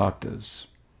Uttama-bhaktas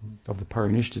of the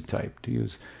Parinishta type, to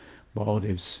use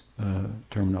Baladev's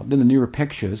terminology. Then the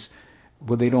Nirupekshas,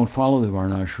 well, they don't follow the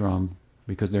varnashram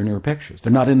because they're Nirupekshas.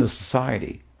 They're not in the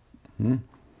society.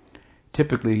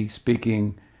 Typically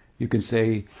speaking, you can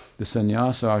say the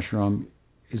sannyasa ashram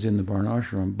is in the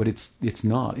varnashram, but it's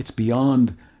not. It's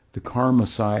beyond the karma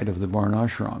side of the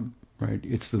varnashram, right?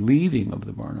 It's the leaving of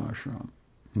the varnashram.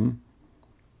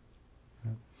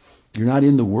 You're not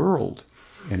in the world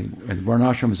anymore. And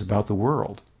varnashram is about the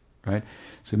world, right?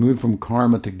 So move from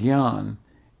karma to jnana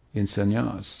in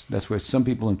sannyas. That's why some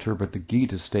people interpret the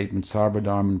Gita statement,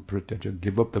 sarvadharman pratyaja,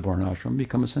 give up the varnashram,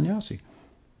 become a sannyasi.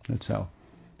 That's how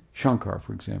Shankar,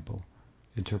 for example,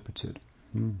 interprets it.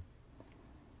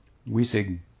 We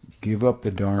say give up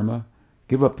the dharma,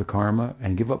 give up the karma,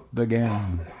 and give up the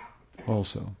jnana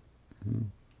also,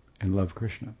 and love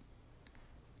Krishna.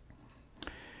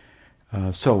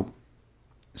 So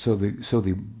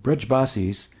the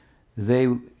Brajbasis,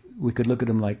 we could look at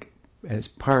them like as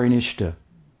Parinishta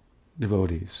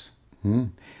devotees.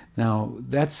 Now,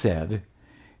 that said,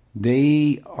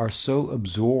 they are so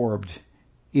absorbed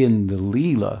in the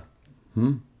Leela.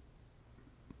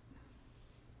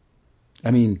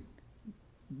 I mean,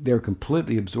 they're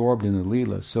completely absorbed in the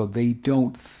Leela, so they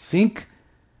don't think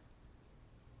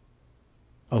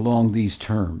along these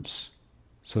terms.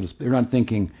 So they're not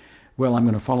thinking, well, I'm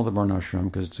going to follow the varnashram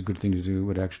because it's a good thing to do,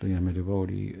 but actually I'm a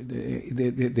devotee.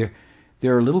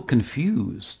 They're a little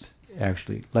confused,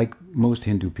 actually, like most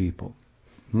Hindu people.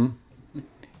 And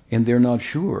they're not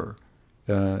sure,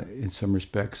 in some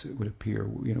respects, it would appear,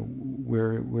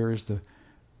 where is the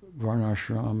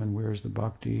varnashram and where is the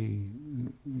bhakti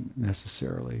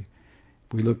necessarily.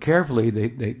 If we look carefully,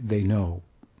 they know.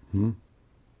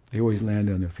 They always land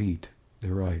on their feet.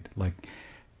 They're right.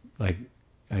 Like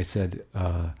I said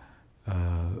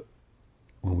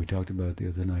when we talked about it the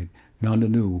other night, Nanda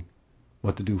knew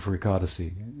what to do for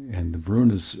Ekadasi, and the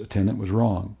Varuna's attendant was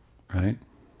wrong, right?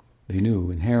 They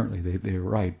knew inherently they were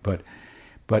right, but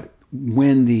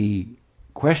when the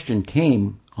question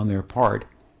came on their part,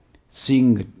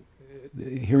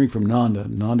 hearing from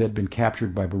Nanda had been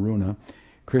captured by Varuna.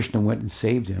 Krishna went and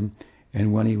saved him,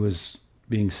 and when he was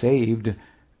being saved,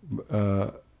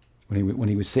 when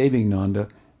he was saving Nanda,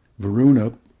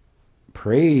 Varuna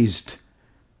praised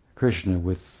Krishna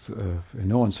with in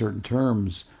no uncertain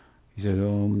terms. He said,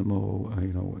 Om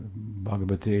Namo,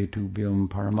 Bhagavate Tubhyam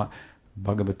Paramat,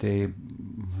 Bhagavate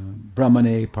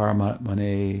Brahmane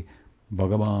Paramatmane,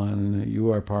 Bhagavan,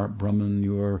 you are Brahman,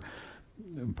 you are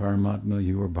Paramatma,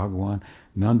 you are Bhagavan.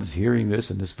 Nanda's hearing this,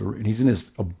 and he's in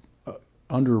this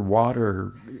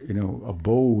underwater,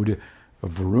 abode of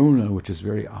Varuna, which is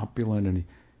very opulent,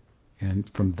 and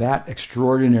from that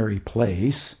extraordinary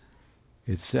place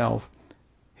itself,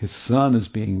 his son is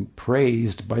being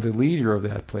praised by the leader of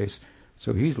that place.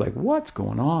 So he's like, what's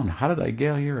going on? How did I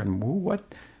get here? And what?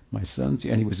 My son's...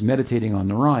 And he was meditating on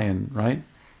Narayan, right?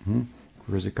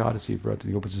 For his Ekadasi Vrata.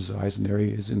 He opens his eyes, and there he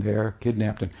is in there,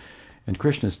 kidnapped, and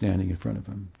Krishna's standing in front of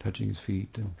him, touching his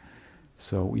feet. And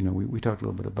so, we talked a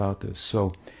little bit about this.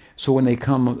 So when they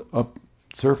come up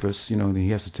surface, he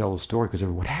has to tell a story, because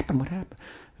what happened?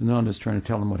 And Nanda's trying to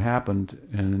tell him what happened,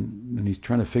 and he's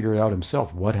trying to figure it out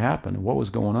himself. What happened? What was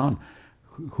going on?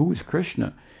 Who is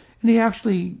Krishna? And he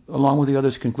actually, along with the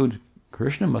others, concludes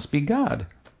Krishna must be God.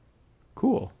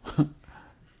 Cool.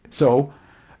 So,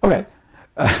 okay.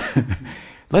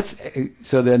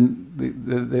 So then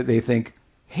they think,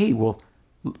 hey, well,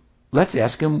 let's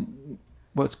ask him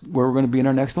where we're going to be in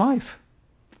our next life.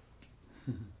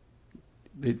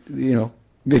 They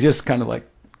just kind of like,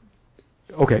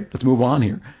 okay, let's move on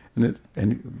here.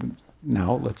 And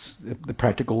now the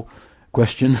practical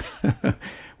question,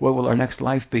 what will our next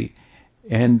life be?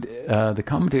 And the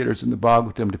commentators in the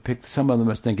Bhagavatam depict some of them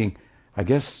as thinking, I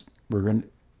guess we're going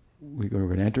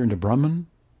to enter into Brahman,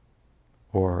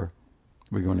 or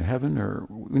we're going to heaven, or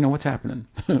what's happening.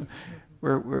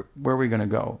 Where are we going to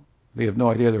go? They have no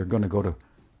idea they're going to go to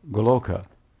Goloka,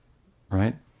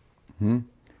 right?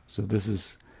 So this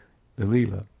is the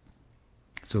Leela.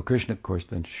 So Krishna, of course,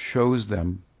 then shows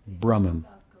them Brahman.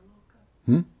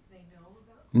 They know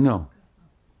about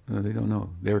No, they don't know.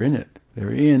 They're in it.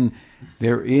 They're in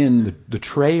the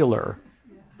trailer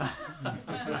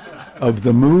of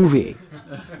the movie.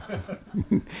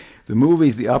 The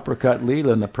movie's the uppercut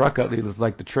Leela, and the prakat Leela is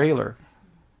like the trailer.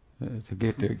 To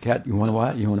get the cat, you want to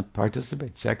what? You want to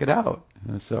participate? Check it out.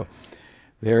 So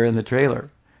they're in the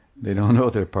trailer. They don't know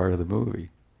they're part of the movie.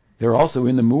 they're also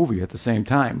in the movie at the same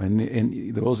time,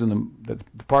 and those in the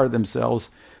part of themselves,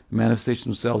 the manifestation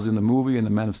of themselves in the movie and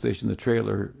the manifestation in the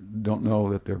trailer don't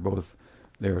know that they're both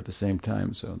there at the same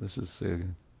time. So this is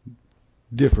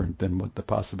different than what the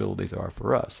possibilities are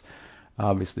for us,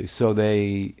 obviously. So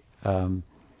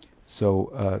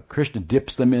Krishna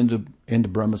dips them into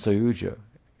Brahma Sayuja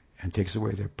and takes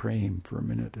away their praying for a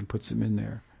minute and puts them in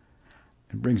there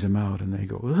and brings them out, and they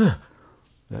go, ugh,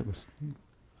 that was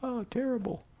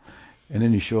terrible. And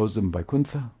then he shows them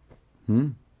Vaikuntha.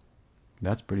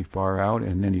 That's pretty far out.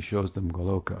 And then he shows them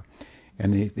Goloka.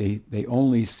 And he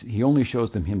only shows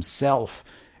them himself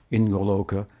in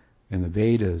Goloka and the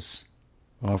Vedas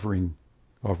offering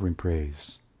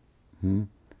praise. And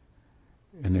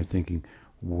they're thinking,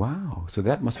 wow, so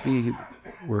that must be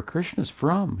where Krishna's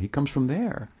from. He comes from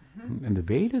there. And the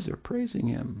Vedas are praising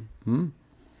him.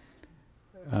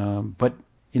 But,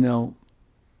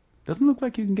 doesn't look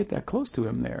like you can get that close to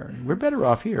him there. We're better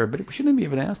off here, but we shouldn't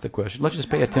even ask the question. Let's just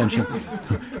pay attention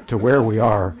to where we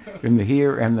are in the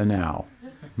here and the now,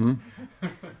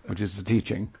 which is the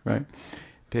teaching, right?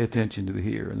 Pay attention to the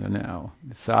here and the now.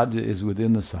 The sadhana is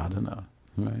within the sadhana,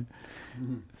 right?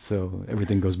 So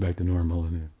everything goes back to normal,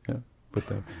 and put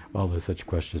all the such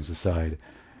questions aside,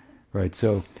 right?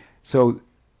 So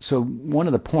one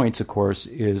of the points, of course,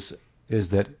 is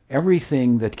that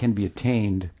everything that can be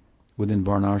attained within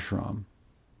Varnashram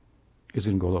is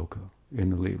in Goloka, in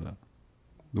the Leela.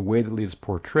 The way the Leela is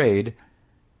portrayed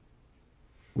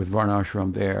with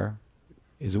Varnashram there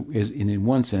is in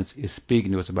one sense, is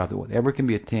speaking to us about that whatever can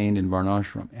be attained in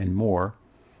Varnashram and more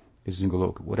is in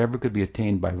Goloka. Whatever could be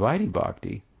attained by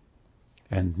Vaidhi-bhakti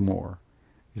and more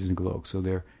is in Goloka. So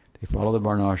they follow the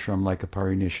Varnashram like a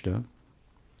parinishta,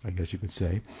 I guess you could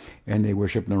say, and they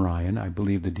worship Narayan. I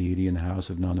believe the deity in the house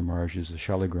of Nanda Maharaj is the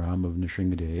Shaligram of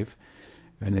Nrsingadev.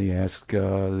 And they ask,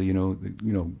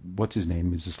 what's his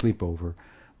name? Is a sleepover.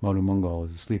 Madhu Mangal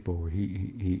is a sleepover.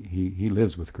 He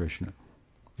lives with Krishna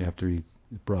after he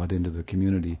brought into the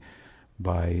community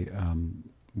by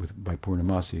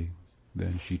Purnamasi.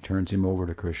 Then she turns him over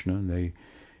to Krishna, and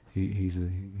he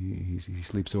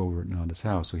sleeps over at Nanda's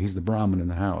house. So he's the Brahmin in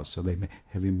the house. So they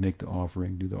have him make the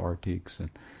offering, do the artiks, and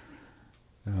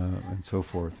so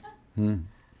forth.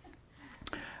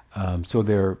 So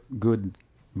they're good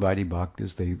Vaidhi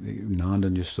Bhaktas. Nanda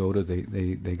and Yasoda,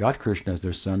 they got Krishna as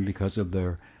their son because of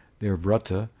their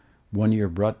vrata, 1 year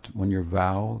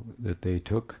vow that they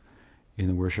took in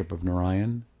the worship of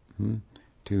Narayan,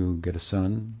 to get a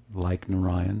son like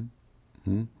Narayan.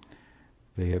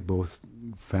 They had both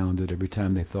found that every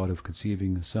time they thought of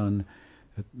conceiving a son,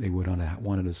 that they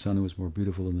wanted a son who was more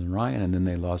beautiful than Narayan, and then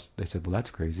they said, well,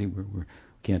 that's crazy, we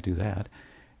can't do that.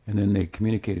 And then they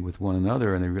communicated with one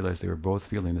another, and they realized they were both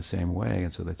feeling the same way,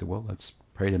 and so they said, well, let's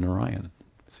pray to Narayan,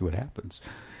 see what happens.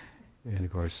 And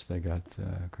of course, they got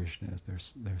Krishna as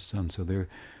their son. So they're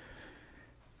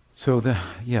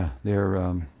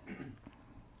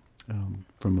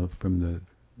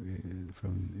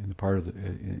in the part of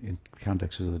in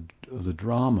context of the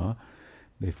drama,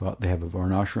 they have a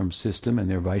Varnashram system, and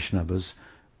they're Vaishnavas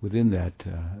within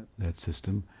that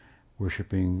system,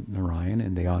 worshipping Narayan,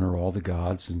 and they honor all the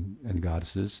gods and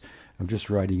goddesses. I'm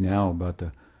just writing now about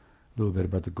a little bit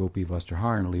about the Gopi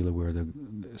Vastraharan Leela, where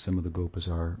some of the Gopas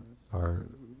are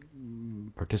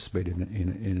participated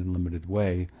in a limited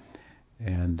way,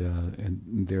 and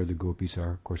there the Gopis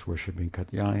are, of course, worshipping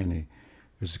Katyayani.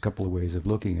 There's a couple of ways of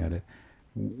looking at it.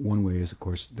 One way is, of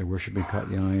course, they're worshipping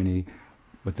Katyayani,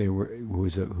 but who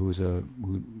is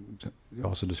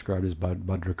also described as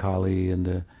Bhadrakali in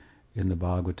the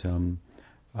Bhagavatam,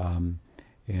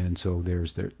 and so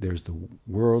there's the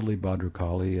worldly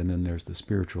Bhadrakali, and then there's the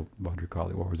spiritual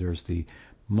Bhadrakali, or there's the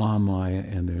Mahamaya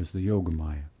and there's the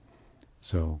Yogamaya.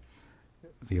 So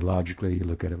theologically, you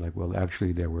look at it like, well,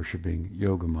 actually they're worshipping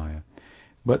Yogamaya.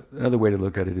 But another way to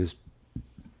look at it is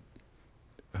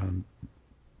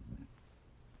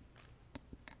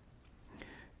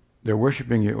they're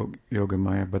worshipping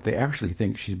Yogamaya, but they actually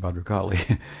think she's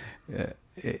Bhadrakali.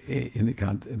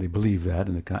 They believe that,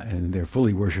 and they're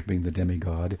fully worshipping the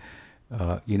demigod,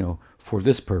 for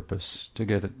this purpose, to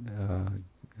get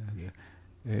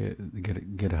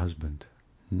a husband.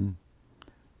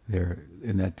 They're,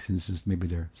 in that instance, maybe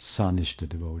they're sanishta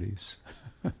devotees.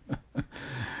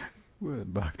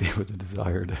 Bhakti with a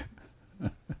desire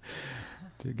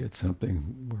to get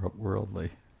something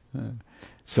worldly.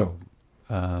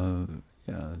 That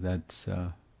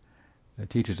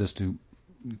teaches us to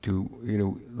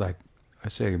like I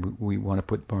say, we want to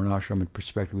put Varnashram in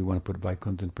perspective, we want to put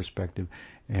Vaikuntha in perspective,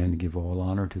 and give all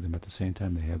honor to them at the same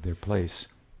time. They have their place.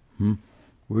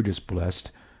 We're just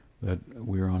blessed that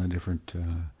we're on a different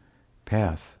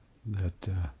path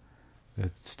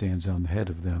that stands on the head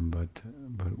of them, but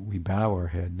we bow our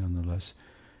head nonetheless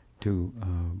to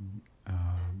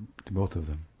both of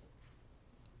them.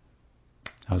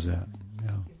 How's that?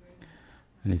 Yeah.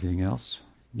 Anything else?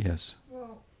 Yes.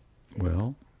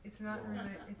 Well. It's not in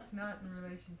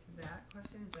relation to that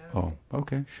question. Is that okay? Oh,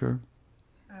 okay, sure.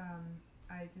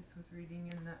 I just was reading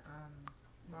in the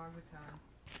Bhagavatam,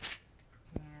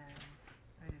 and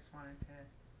I just wanted to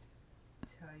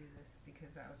tell you this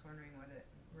because I was wondering what it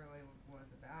really was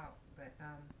about. But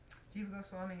Jiva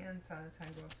Goswami and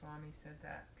Sanatana Goswami said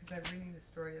that because I'm reading the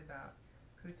story about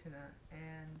Putana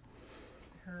and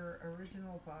her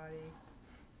original body.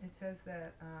 It says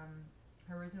that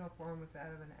her original form was that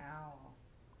of an owl,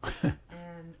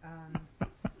 and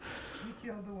he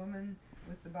killed a woman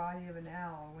with the body of an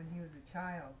owl when he was a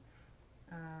child,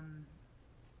 and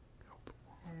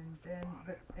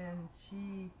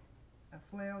she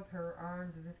flailed her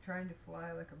arms as if trying to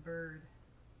fly like a bird.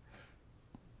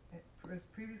 It was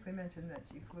previously mentioned that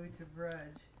she flew to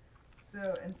Braj.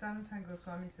 So, and Sanatana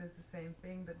Goswami says the same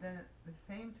thing, but then at the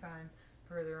same time,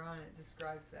 further on, it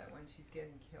describes that when she's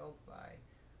getting killed by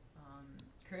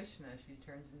Krishna, she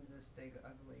turns into this big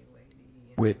ugly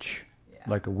lady. Witch. Yeah.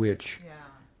 Like a witch.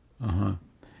 Yeah. Uh-huh.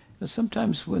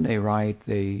 Sometimes when they write,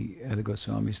 the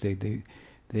Goswamis,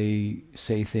 they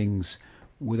say things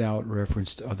without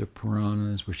reference to other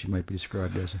Puranas, where she might be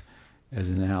described as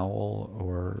an owl,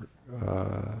 or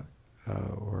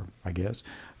I guess,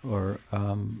 or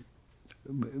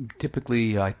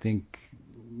typically, I think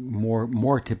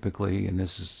more typically, and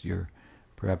this is your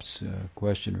perhaps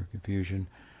question or confusion.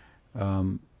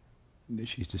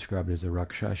 She's described as a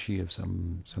Rakshashi of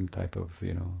some type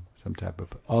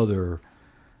of other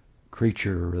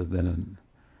creature rather than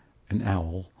an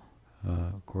owl.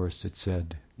 Of course, it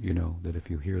said that if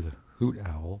you hear the hoot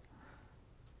owl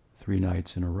 3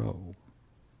 nights in a row,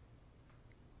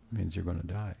 it means you're going to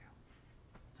die.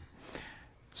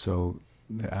 So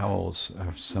the owls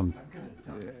have some.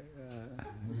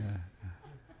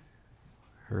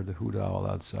 Heard the hoot owl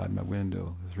outside my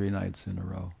window 3 nights in a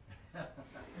row.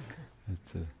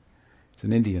 It's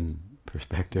an Indian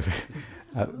perspective.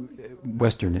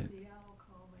 Western. The Owl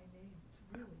Call My Name.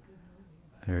 It's a really good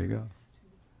movie. There you go.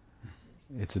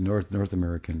 It's a North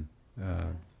American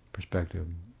perspective.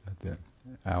 That the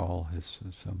owl has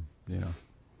some,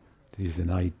 he's a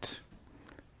night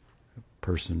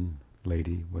person,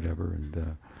 lady, whatever, and. It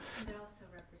also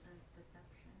represents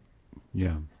deception. Yeah.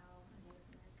 The owl in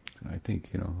Native American. I think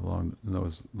along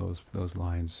those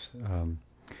lines.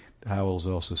 The owl is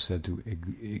also said to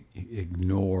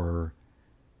ignore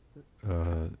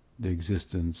the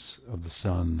existence of the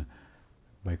sun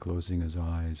by closing his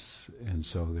eyes, and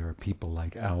so there are people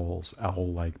like owls,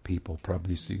 owl-like people.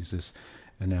 Probably used to use this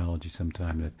analogy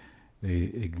sometime, that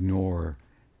they ignore,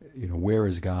 where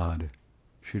is God?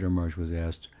 Sridhar Maharaj was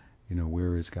asked,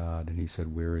 where is God? And he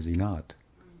said, where is he not?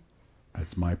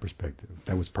 That's my perspective.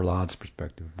 That was Prahlad's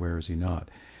perspective. Where is he not?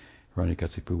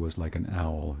 Hiranyakasipu was like an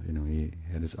owl. He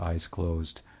had his eyes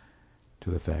closed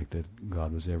to the fact that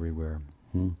God was everywhere.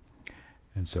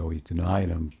 And so he denied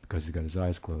him because he got his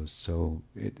eyes closed. So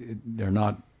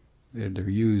they're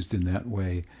used in that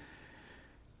way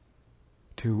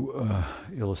to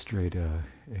illustrate a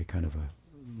kind of a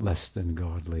less than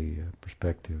godly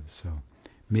perspective. So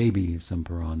maybe in some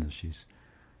Puranas she's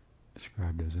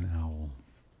described as an owl.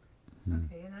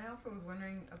 Okay, and I also was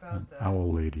wondering about the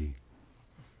owl lady.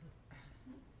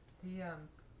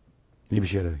 Maybe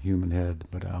she had a human head,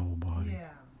 but an owl body.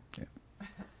 Yeah.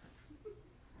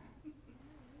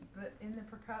 But in the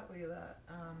Prakat Leela,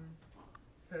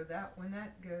 so that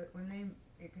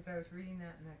because I was reading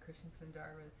that in the Krishna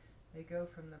Sundara, they go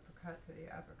from the Prakat to the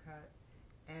Aprakat,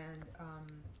 and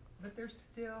but there's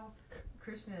still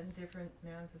Krishna in different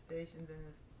manifestations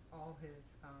in all his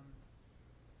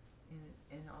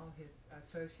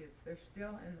associates. They're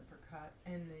still in the Prakat,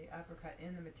 in the Aprakat,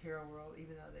 in the material world,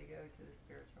 even though they go to the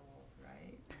spiritual world,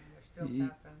 right? I mean, they're still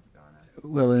pastimes going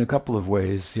on. Well, in a couple of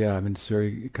ways, yeah. I mean, it's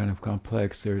very kind of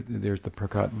complex. There's the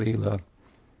Prakat Leela,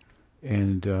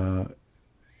 and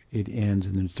it ends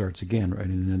and then it starts again, right,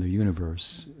 in another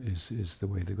universe, is the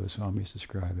way the Goswamis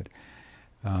describe it.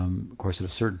 Of course, at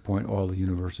a certain point, all the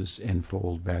universes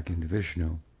enfold back into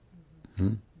Vishnu.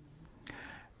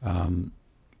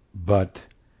 But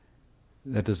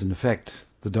that doesn't affect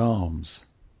the Dhams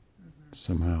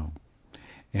somehow.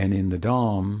 And in the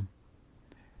Dham,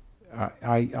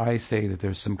 I say that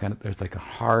there's like a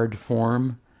hard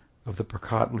form of the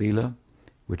Prakat Leela,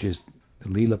 which is the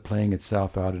Leela playing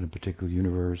itself out in a particular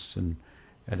universe, and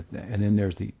then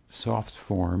there's the soft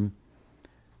form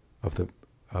of the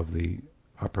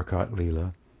Aprakat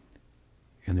Leela,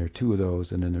 And there are two of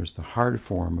those, and then there's the hard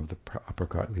form of the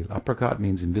aprakat lila. Aprakat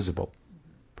means invisible.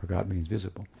 Prakat means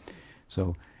visible.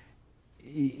 So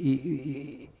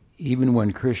even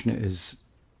when Krishna's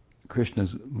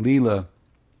lila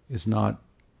is not,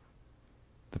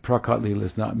 the prakat lila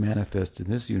is not manifest in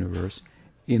this universe,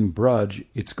 in Braj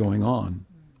it's going on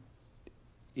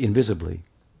invisibly.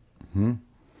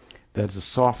 That's a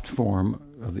soft form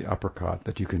of the aprakat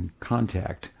that you can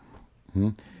contact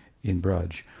in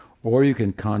Braj. Or you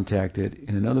can contact it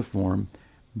in another form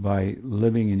by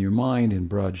living in your mind in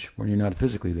Braj when you're not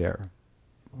physically there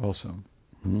also.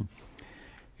 And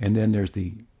then there's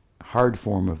the hard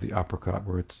form of the aprakat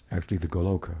where it's actually the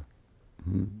Goloka.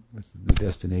 It's the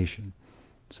destination,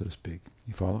 so to speak.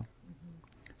 You follow?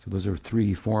 So those are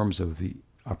three forms of the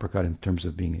aprakat in terms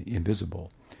of being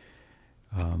invisible.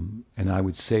 And I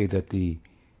would say that the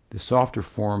softer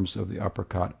forms of the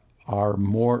aprakat are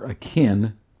more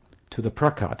akin to the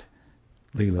prakat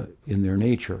lila in their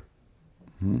nature.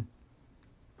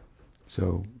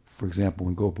 So, for example,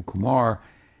 when Gopakumar,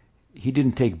 he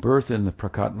didn't take birth in the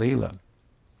prakat lila,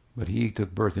 but he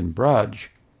took birth in Braj,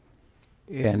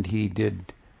 and he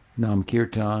did Nam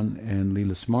Kirtan and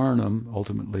Lila Smarnam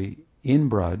ultimately in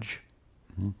Braj,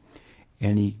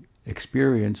 and he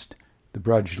experienced the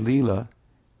Braj lila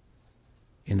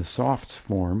in the soft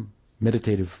form,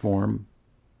 meditative form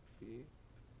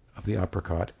of the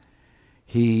aprakat.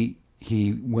 He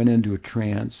went into a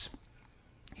trance.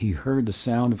 He heard the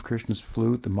sound of Krishna's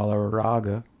flute, the Malara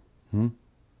Raga.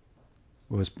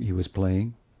 He was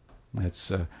playing.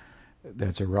 That's a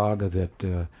raga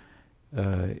that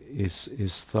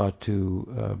is thought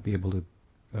to be able to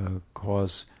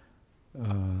cause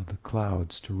the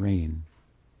clouds to rain.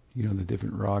 You know, the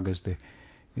different ragas.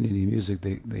 In Indian music,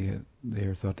 they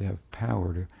are thought to have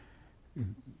power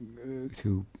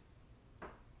to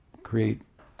create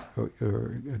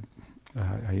or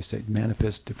how you say,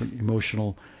 manifest different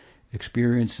emotional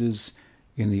experiences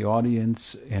in the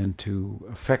audience and to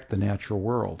affect the natural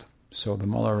world. So the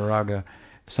Malara Raga,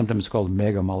 sometimes called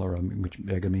Mega Malara, which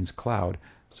Mega means cloud.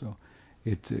 So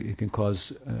it can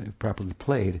cause, if properly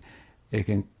played, it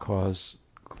can cause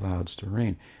clouds to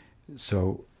rain.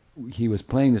 So he was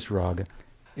playing this raga,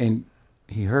 and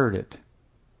he heard it.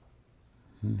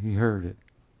 He heard it,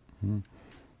 and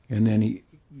then he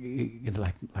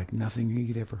like nothing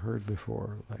he'd ever heard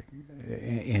before.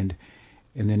 And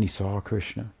then he saw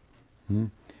Krishna,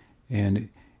 and it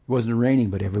wasn't raining,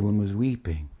 but everyone was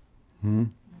weeping,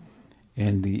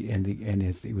 and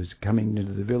he was coming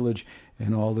into the village,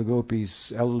 and all the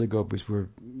gopis, elderly gopis,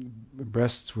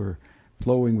 breasts were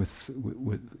flowing with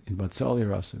in Vatsalya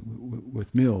rasa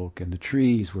with milk, and the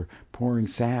trees were pouring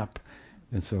sap,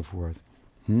 and so forth.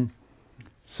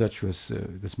 Such was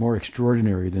that's more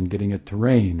extraordinary than getting it to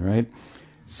rain, right?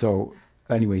 So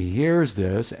anyway, he hears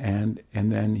this, and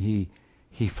then he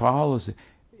follows it.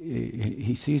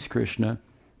 He sees Krishna,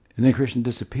 and then Krishna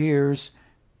disappears,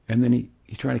 and then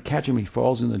he's trying to catch him. He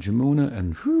falls in the Jamuna,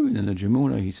 and in the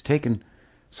Jamuna he's taken,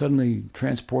 suddenly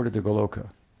transported to Goloka.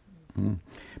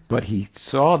 But he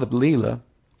saw the Leela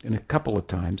in a couple of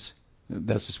times.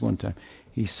 That's just one time.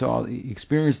 He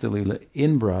experienced the Leela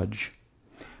in Braj,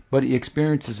 but he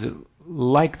experiences it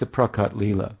like the Prakat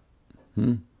Leela.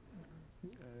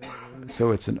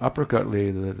 So it's an uppercut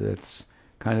Leela that's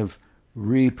kind of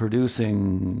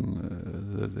reproducing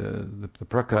the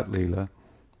Prakat Leela,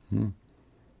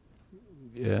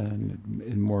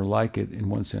 and more like it in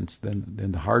one sense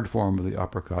than the hard form of the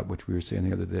uppercut, which we were saying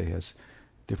the other day has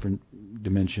different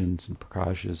dimensions and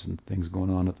prakashas and things going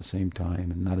on at the same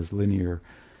time and not as linear.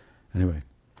 Anyway.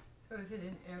 So is it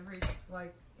in every,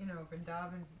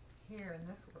 Vrindavan here in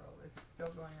this world, is it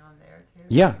still going on there too?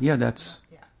 Yeah,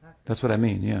 that's what I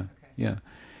mean, yeah. Okay. Yeah.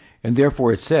 And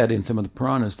therefore it's said in some of the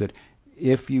Puranas that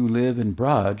if you live in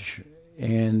Braj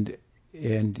and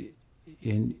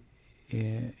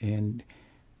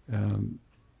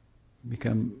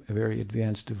become a very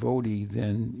advanced devotee,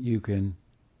 then you can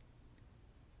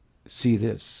see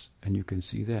this and you can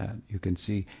see that. You can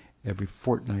see every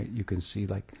fortnight, you can see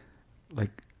like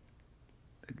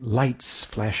lights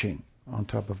flashing on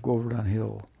top of Govardhan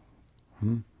Hill.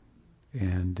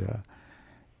 And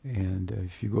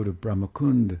if you go to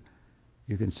Brahmakund,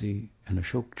 you can see an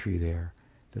Ashok tree there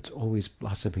that's always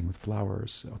blossoming with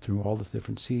flowers through all the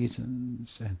different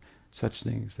seasons and such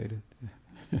things. They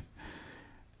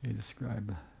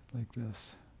describe like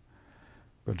this.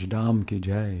 Brajadam ki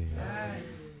jai.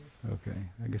 Okay,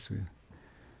 I guess we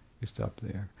stop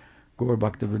there. Gaur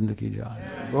Bhakta Vrinda ki jai.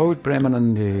 Gaur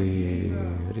Premanande.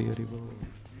 Hari Hari Bol.